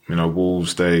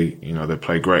 Wolves, they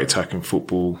play great attacking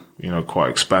football, quite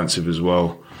expansive as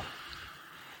well.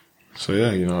 So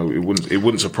yeah, it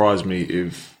wouldn't surprise me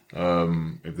if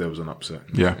there was an upset.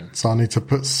 Yeah. So I need to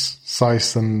put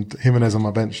Saïss and Jimenez on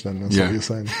my bench then. That's what you're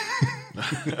saying.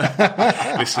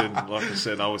 Listen, like I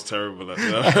said, I was terrible at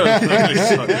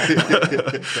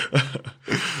that.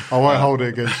 I won't hold it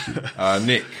against you.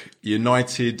 Nick,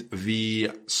 United v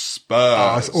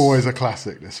Spurs. It's always a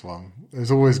classic, this one.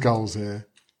 There's always goals here.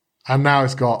 And now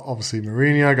it's got, obviously,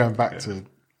 Mourinho going back to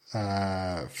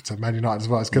Man United as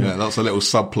well. It's gonna, lots of little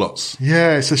subplots.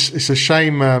 Yeah, it's a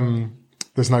shame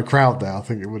there's no crowd there. I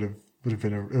think it would have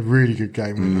been a really good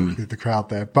game with the crowd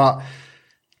there. But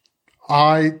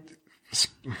I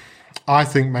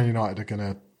think Man United are going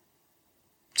to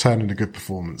turn in a good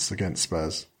performance against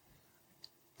Spurs.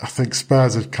 I think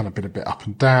Spurs have kind of been a bit up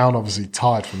and down, obviously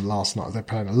tired from last night. They're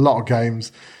playing a lot of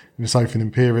games in this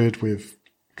opening period with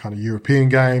kind of European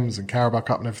games and Carabao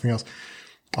Cup and everything else.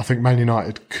 I think Man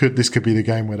United this could be the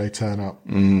game where they turn up.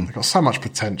 They've got so much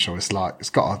potential. It's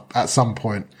got to, at some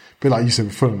point, a bit like you said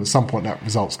with Fulham, at some point that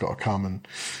result's got to come and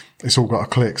it's all got to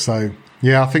click. So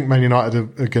yeah, I think Man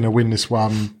United are going to win this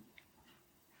one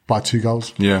by 2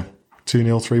 goals. Yeah. 2-0,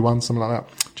 3-1, something like that.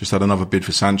 Just had another bid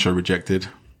for Sancho rejected.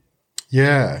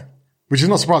 Yeah. Which is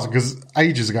not surprising because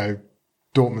ages ago,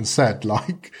 Dortmund said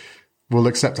we'll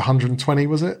accept 120,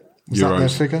 was it? Was Euros. that their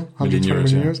figure? 120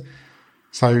 million euros.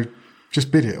 So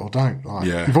just bid it or don't.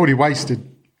 You've already wasted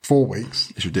 4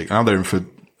 weeks. It's ridiculous. Now they're in for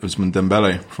Ousmane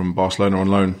Dembele from Barcelona on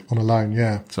loan. On a loan,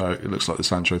 yeah. So it looks like the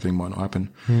Sancho thing might not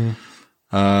happen.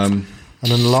 And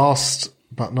then last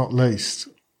but not least,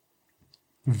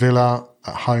 Villa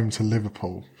at home to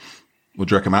Liverpool. What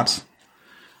do you reckon, Matt?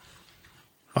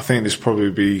 I think this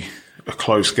probably be a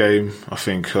close game. I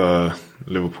think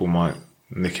Liverpool might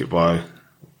nick it by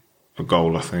a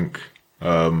goal, I think.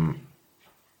 Remember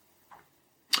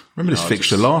this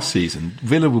fixture last season?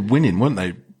 Villa were winning, weren't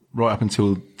they? Right up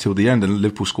until the end, and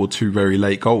Liverpool scored 2 very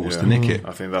late goals to nick it.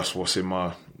 I think that's what's in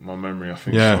my memory. I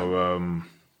think Yeah. so.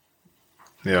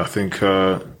 I think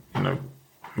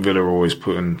Villa are always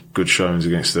putting good showings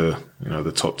against the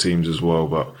top teams as well,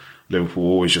 but Liverpool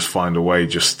always just find a way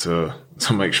just to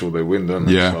make sure they win, don't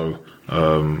they? Yeah. So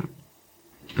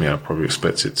I probably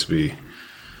expect it to be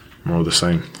more of the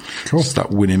same. Cool. It's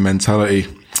that winning mentality.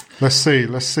 Let's see.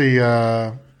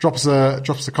 Drop us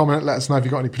a comment. Let us know if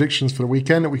you've got any predictions for the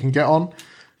weekend that we can get on.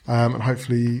 And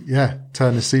hopefully,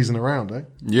 turn this season around, eh?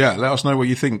 Yeah, let us know what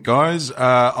you think, guys.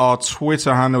 Our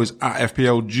Twitter handle is at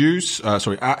FPLJuice. At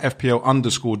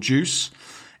FPL_Juice.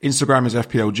 Instagram is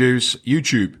FPLJuice.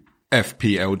 YouTube,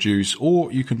 FPLJuice.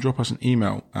 Or you can drop us an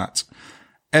email at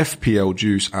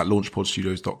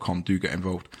FPLJuice@launchpodstudios.com. Do get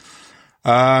involved.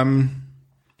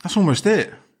 That's almost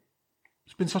it.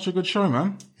 It's been such a good show,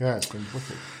 man. Yeah, it's been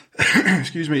wicked.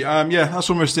 Excuse me. That's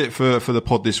almost it for the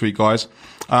pod this week, guys.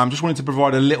 Just wanted to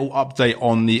provide a little update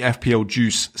on the FPL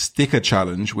Juice sticker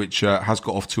challenge, which has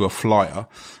got off to a flyer.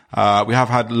 We have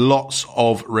had lots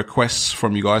of requests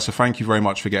from you guys, so thank you very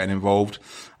much for getting involved.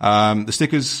 The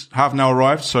stickers have now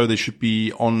arrived, so they should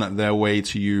be on their way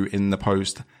to you in the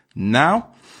post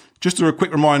now. Just a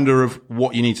quick reminder of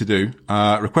what you need to do.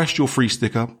 Request your free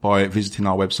sticker by visiting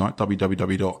our website,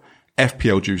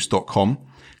 www.fpljuice.com.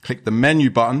 Click the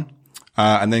menu button,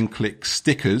 and then click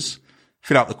stickers.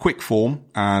 Fill out the quick form,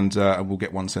 and we'll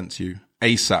get one sent to you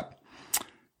ASAP.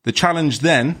 The challenge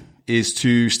then is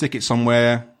to stick it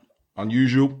somewhere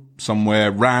unusual,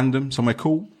 somewhere random, somewhere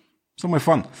cool, somewhere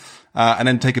fun, and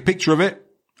then take a picture of it,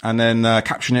 and then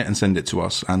caption it and send it to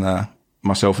us. And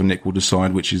myself and Nick will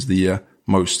decide which is the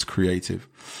most creative.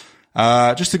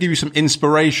 Just to give you some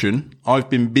inspiration, I've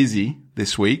been busy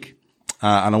this week.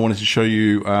 And I wanted to show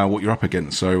you what you're up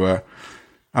against. So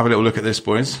have a little look at this,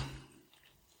 boys.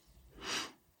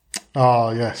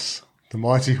 Oh, yes. The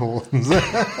mighty Horns.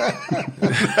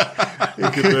 You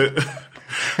could do it.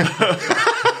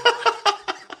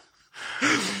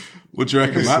 What do you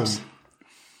reckon, Listen. Maps?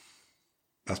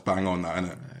 That's bang on, that,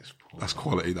 isn't it? That's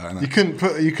quality, that, isn't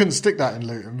it? You couldn't stick that in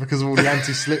Luton because of all the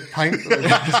anti-slip paint that they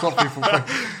stop people from.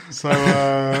 So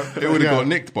it would have got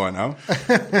nicked by now.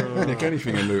 Nick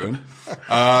anything in Luton.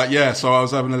 So I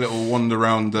was having a little wander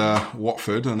around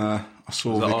Watford, and I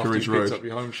saw Vicarage Road. Picked up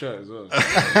your home shirt as well.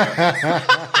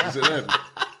 Is it then?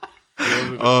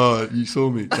 Oh, you saw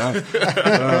me. Damn.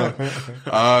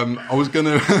 I was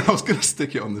gonna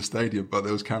stick it on the stadium, but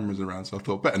there was cameras around, so I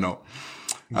thought better not.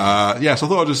 So I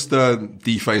thought I'd just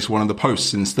deface one of the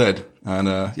posts instead, and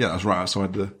that was right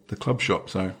outside the club shop.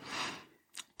 So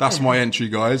that's my entry,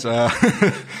 guys.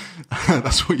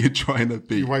 That's what you're trying to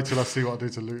be. You wait till I see what I do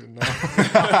to Luton now.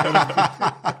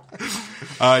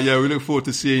 Yeah, we look forward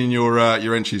to seeing your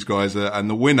entries, guys. And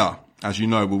the winner, as you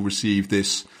know, will receive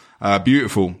this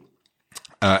beautiful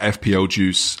FPL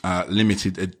Juice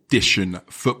limited edition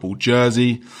football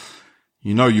jersey.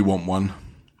 You know you want one.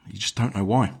 You just don't know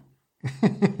why.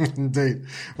 Indeed.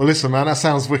 Well, listen, man, that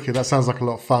sounds wicked. That sounds like a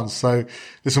lot of fun. So,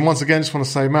 listen, once again, just want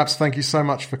to say, Maps, thank you so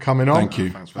much for coming on. Thank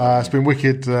you. It's been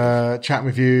wicked chatting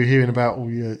with you, hearing about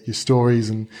all your stories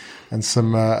and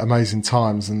some amazing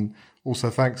times. And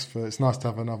also, thanks for, it's nice to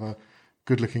have another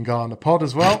good-looking guy on the pod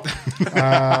as well.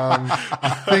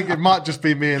 I think it might just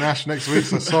be me and Ash next week.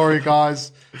 So sorry,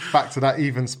 guys. Back to that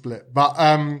even split. But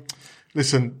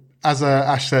listen, as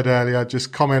Ash said earlier,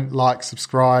 just comment, like,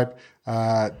 subscribe.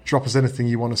 Drop us anything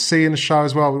you want to see in the show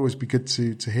as well. It would always be good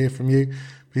to hear from you.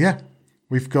 But yeah,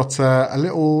 we've got a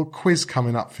little quiz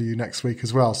coming up for you next week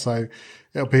as well. So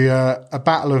it'll be a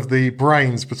battle of the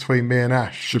brains between me and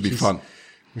Ash. Should be fun.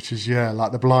 Which is,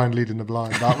 like the blind leading the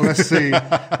blind. But let's see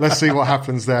what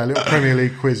happens there. A little Premier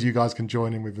League quiz you guys can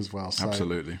join in with as well. So,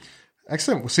 absolutely.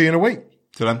 Excellent. We'll see you in a week.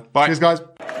 Till then, bye. Cheers, guys.